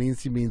means. It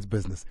means she means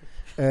business.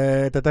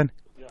 Tatan,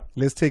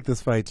 let's take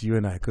this fight, you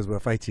and I, because we're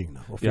fighting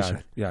now.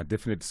 Officially. Yeah,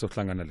 definitely. So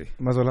Klanganale.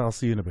 Mazola, I'll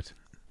see you in a bit.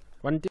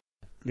 One day.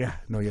 Yeah,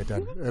 no, you're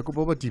done.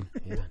 Kuboba team.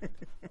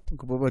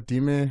 Kuboba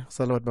team.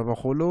 Salawat Baba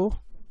Kholo.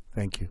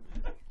 Thank you.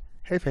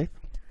 Hey, Faith.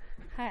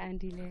 Hi,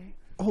 Andile.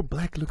 Oh,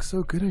 black looks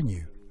so good on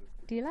you.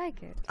 Do you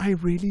like it? I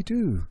really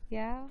do.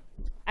 Yeah.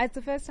 It's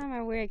the first time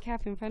I wear a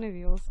cap in front of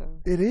you also.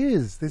 It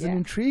is. There's an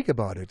intrigue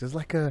about it. There's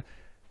like a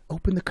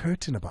open the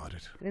curtain about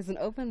it. There's an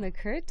open the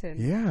curtain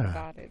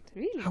about it.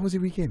 Really? How was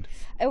your weekend?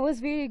 It was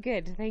very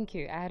good. Thank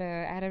you. I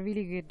had a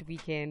really good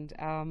weekend.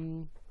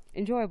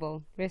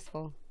 Enjoyable,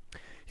 restful.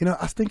 You know,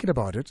 I was thinking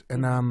about it,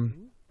 and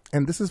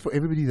this is for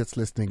everybody that's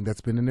listening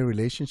that's been in a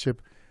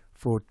relationship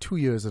for 2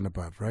 years and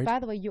above, right? By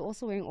the way, you're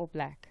also wearing all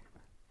black.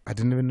 I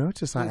didn't even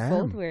notice. We're I am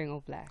both wearing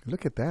all black.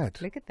 Look at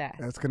that. Look at that.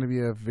 That's going to be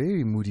a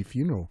very moody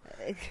funeral.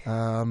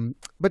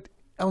 But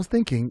I was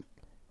thinking,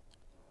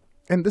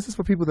 and this is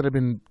for people that have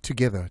been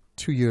together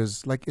 2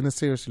 years, like in a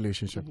serious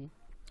relationship.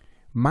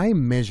 My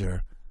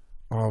measure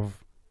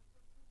of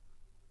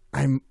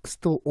I'm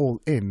still all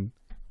in,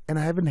 and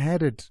I haven't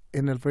had it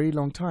in a very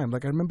long time.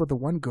 Like I remember the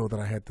one girl that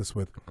I had this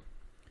with.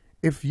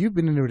 If you've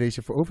been in a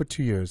relationship for over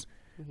 2 years,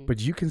 but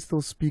you can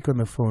still speak on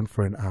the phone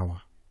for an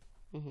hour,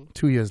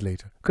 2 years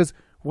later. Because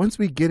once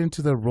we get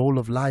into the role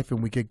of life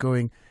and we get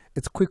going,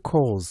 it's quick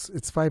calls.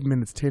 It's 5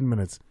 minutes, 10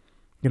 minutes.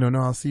 You know,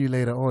 no, I'll see you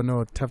later. Oh,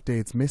 no, tough day.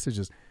 It's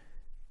messages.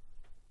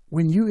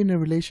 When you're in a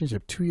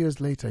relationship 2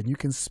 years later and you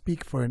can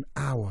speak for an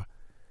hour,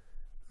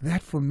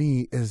 that for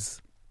me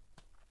is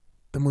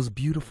the most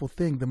beautiful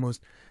thing.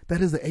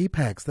 That is the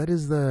apex. That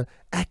is the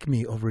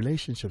acme of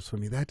relationships for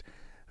me. That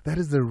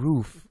is the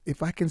roof.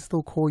 If I can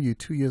still call you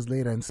 2 years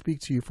later and speak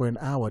to you for an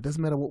hour, it doesn't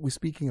matter what we're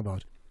speaking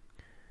about.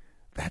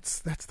 That's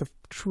the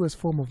truest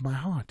form of my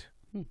heart.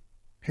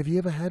 Have you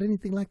ever had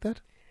anything like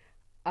that?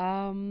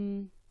 I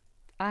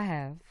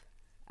have.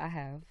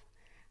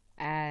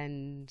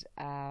 And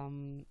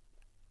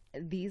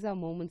these are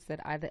moments that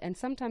and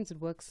sometimes it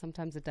works,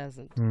 sometimes it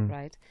doesn't,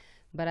 right?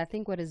 But I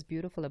think what is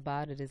beautiful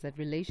about it is that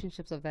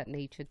relationships of that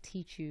nature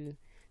teach you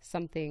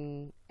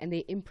something, and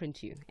they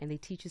imprint you, and they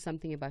teach you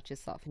something about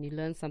yourself, and you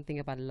learn something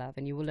about love,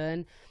 and you will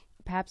learn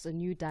perhaps a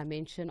new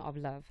dimension of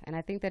love. And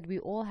I think that we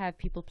all have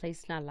people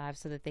placed in our lives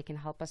so that they can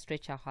help us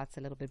stretch our hearts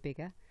a little bit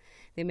bigger.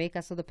 They make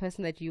us, so the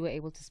person that you were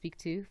able to speak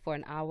to for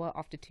an hour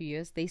after 2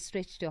 years, they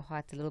stretched your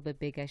heart a little bit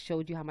bigger,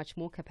 showed you how much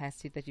more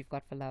capacity that you've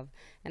got for love.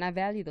 And I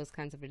value those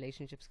kinds of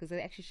relationships because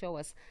they actually show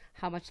us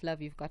how much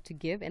love you've got to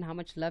give and how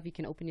much love you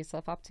can open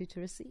yourself up to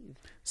receive.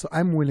 So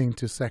I'm willing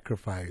to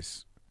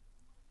sacrifice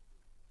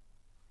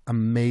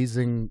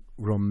amazing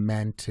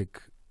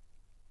romantic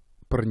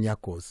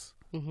prnyakos.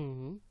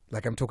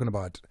 Like I'm talking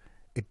about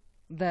it.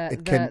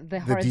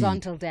 The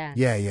horizontal dance.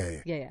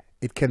 Yeah.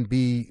 It can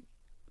be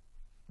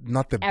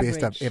not the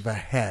Average. best I've ever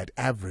had,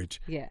 average.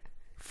 Yeah.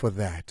 For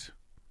that.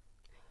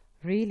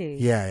 Really?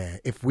 Yeah.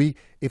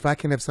 If I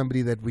can have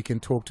somebody that we can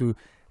talk to,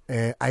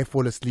 I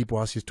fall asleep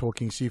while she's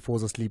talking, she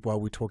falls asleep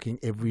while we're talking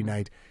every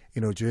night.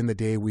 You know, during the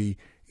day we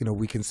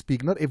can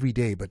speak, not every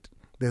day, but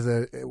there's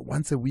a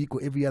once a week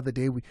or every other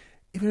day.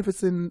 Even if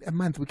it's in a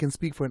month, we can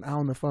speak for an hour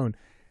on the phone.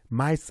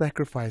 My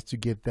sacrifice to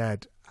get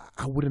that,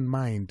 I wouldn't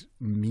mind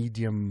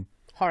medium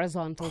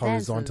horizontal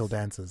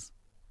dances.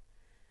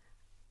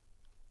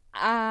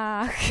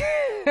 I'm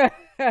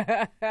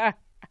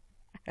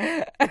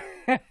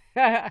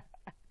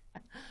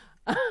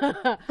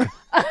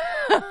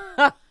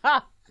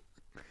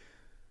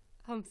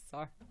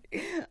sorry.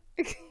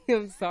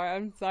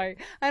 I'm sorry.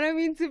 I don't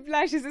mean to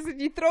flash. It's just that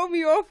you throw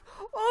me off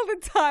all the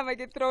time. I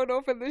get thrown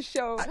off in the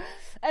show.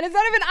 And it's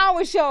not even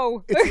our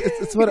show.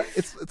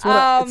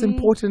 It's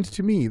important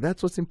to me.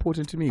 That's what's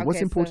important to me. Okay,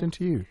 what's important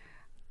to you?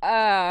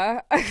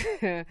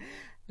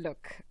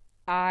 Look,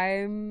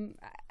 I'm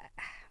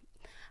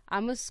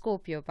a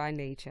Scorpio by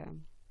nature.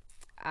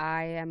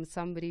 I am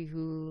somebody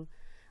who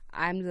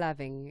I'm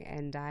loving,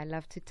 and I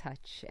love to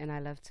touch, and I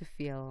love to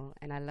feel,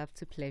 and I love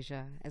to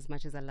pleasure as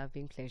much as I love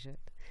being pleasured.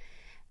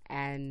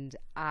 And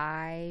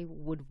I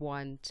would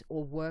want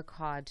or work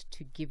hard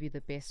to give you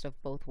the best of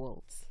both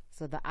worlds.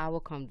 So the hour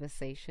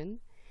conversation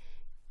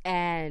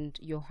and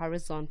your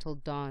horizontal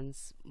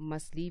dance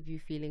must leave you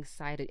feeling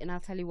excited. And I'll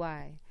tell you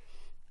why.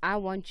 I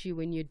want you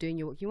when you're doing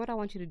your work. You know what I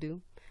want you to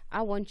do?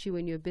 I want you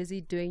when you're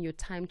busy doing your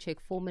time check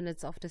 4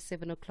 minutes after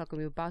 7 o'clock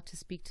and we're about to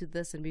speak to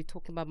this and we're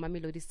talking about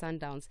Mamelodi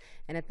Sundowns,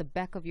 and at the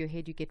back of your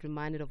head you get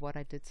reminded of what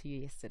I did to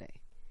you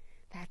yesterday.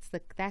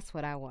 That's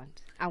what I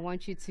want. I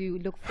want you to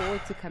look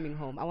forward to coming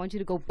home. I want you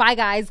to go, bye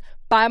guys,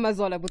 bye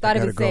Mazola, without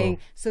even saying,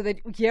 so that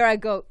here I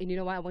go. And you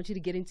know what? I want you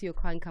to get into your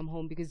car and come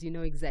home because you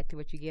know exactly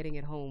what you're getting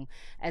at home.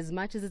 As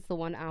much as it's the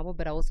 1 hour,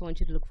 but I also want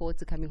you to look forward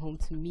to coming home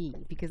to me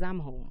because I'm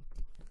home.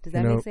 Does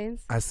that make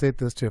sense? I said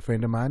this to a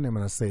friend of mine. I'm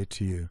going to say it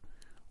to you.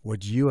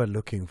 What you are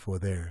looking for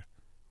there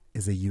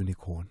is a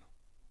unicorn.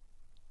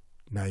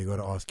 Now you got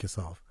to ask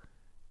yourself,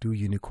 do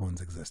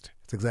unicorns exist?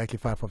 It's exactly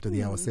 5 after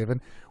the hour 7.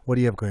 What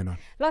do you have going on?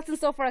 Lots in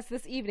store for us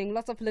this evening.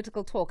 Lots of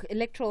political talk.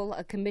 Electoral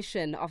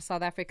Commission of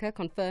South Africa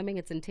confirming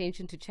its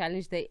intention to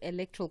challenge the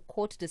Electoral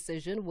Court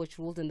decision, which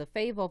ruled in the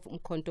favor of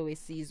Mkhonto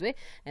Wesizwe.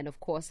 And of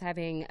course,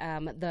 having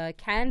the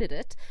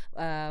candidate,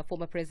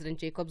 former President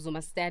Jacob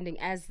Zuma, standing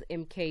as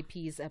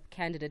MKP's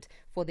candidate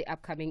for the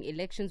upcoming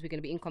elections. We're going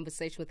to be in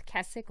conversation with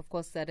CASIC. Of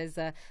course, that is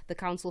the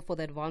Council for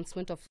the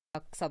Advancement of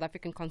South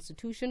African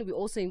Constitution. We're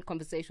also in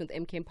conversation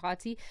with MK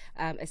Party,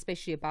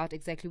 especially about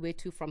exactly where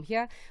to from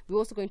here. We're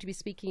also going to be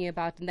speaking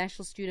about the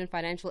National Student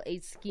Financial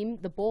Aid Scheme.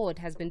 The board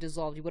has been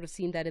dissolved. You would have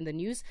seen that in the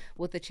news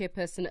with the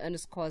chairperson,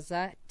 Ernest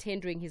Khoza,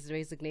 tendering his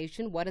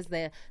resignation. What is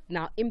the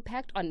now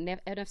impact on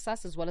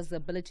NFSAS as well as the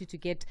ability to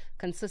get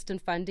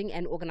consistent funding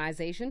and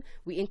organization?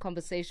 We're in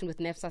conversation with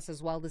NFSAS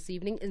as well this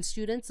evening. And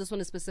students, this one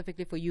is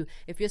specifically for you.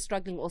 If you're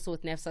struggling also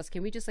with NFSAS,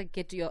 can we just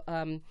get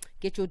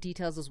your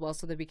details as well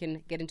so that we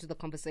can get into the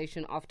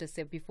conversation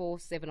before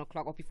 7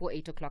 o'clock or before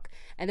 8 o'clock.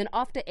 And then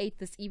after 8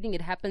 this evening,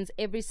 it happens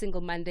every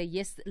single Monday.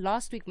 Yes,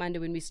 last week Monday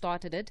when we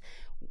started it,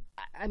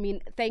 I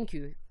mean, thank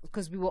you,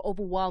 because we were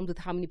overwhelmed with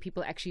how many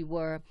people actually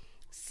were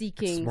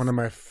seeking. It's one of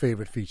my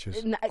favorite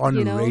features on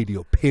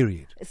radio,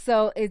 period.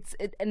 So it's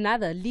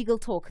another legal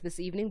talk this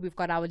evening. We've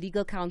got our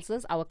legal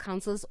counselors,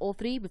 all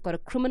three. We've got a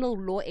criminal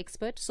law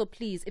expert. So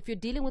please, if you're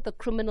dealing with a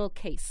criminal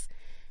case,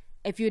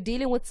 if you're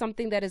dealing with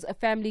something that is a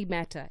family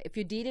matter, if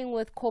you're dealing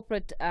with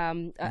corporate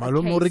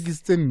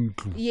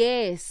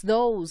yes,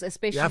 those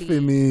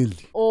especially,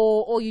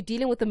 or you're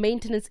dealing with a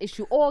maintenance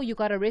issue, or you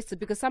got arrested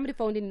because somebody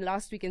phoned in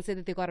last week and said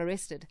that they got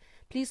arrested,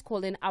 please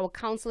call in. Our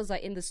counselors are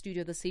in the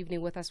studio this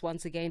evening with us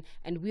once again,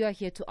 and we are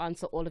here to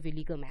answer all of your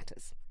legal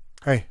matters.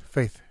 Hey,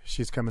 Faith,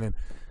 she's coming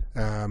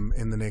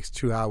in the next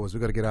 2 hours.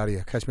 We've got to get out of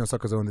here. Catch me on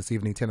Soccer Zone this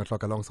evening, 10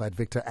 o'clock, alongside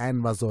Victor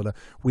and Mazola.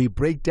 We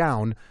break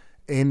down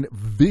in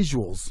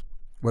visuals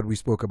what we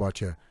spoke about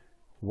here.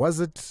 Was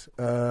it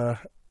a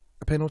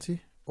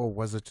penalty or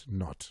was it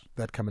not?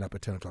 That coming up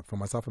at 10 o'clock for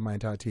myself and my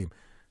entire team.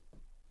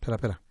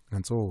 Pela,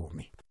 and so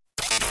me.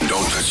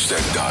 Don't touch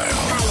that dial.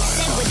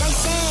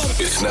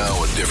 It's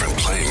now a different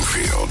playing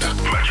field.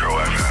 Metro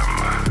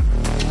FM.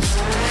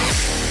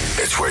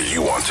 It's where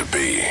you want to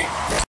be.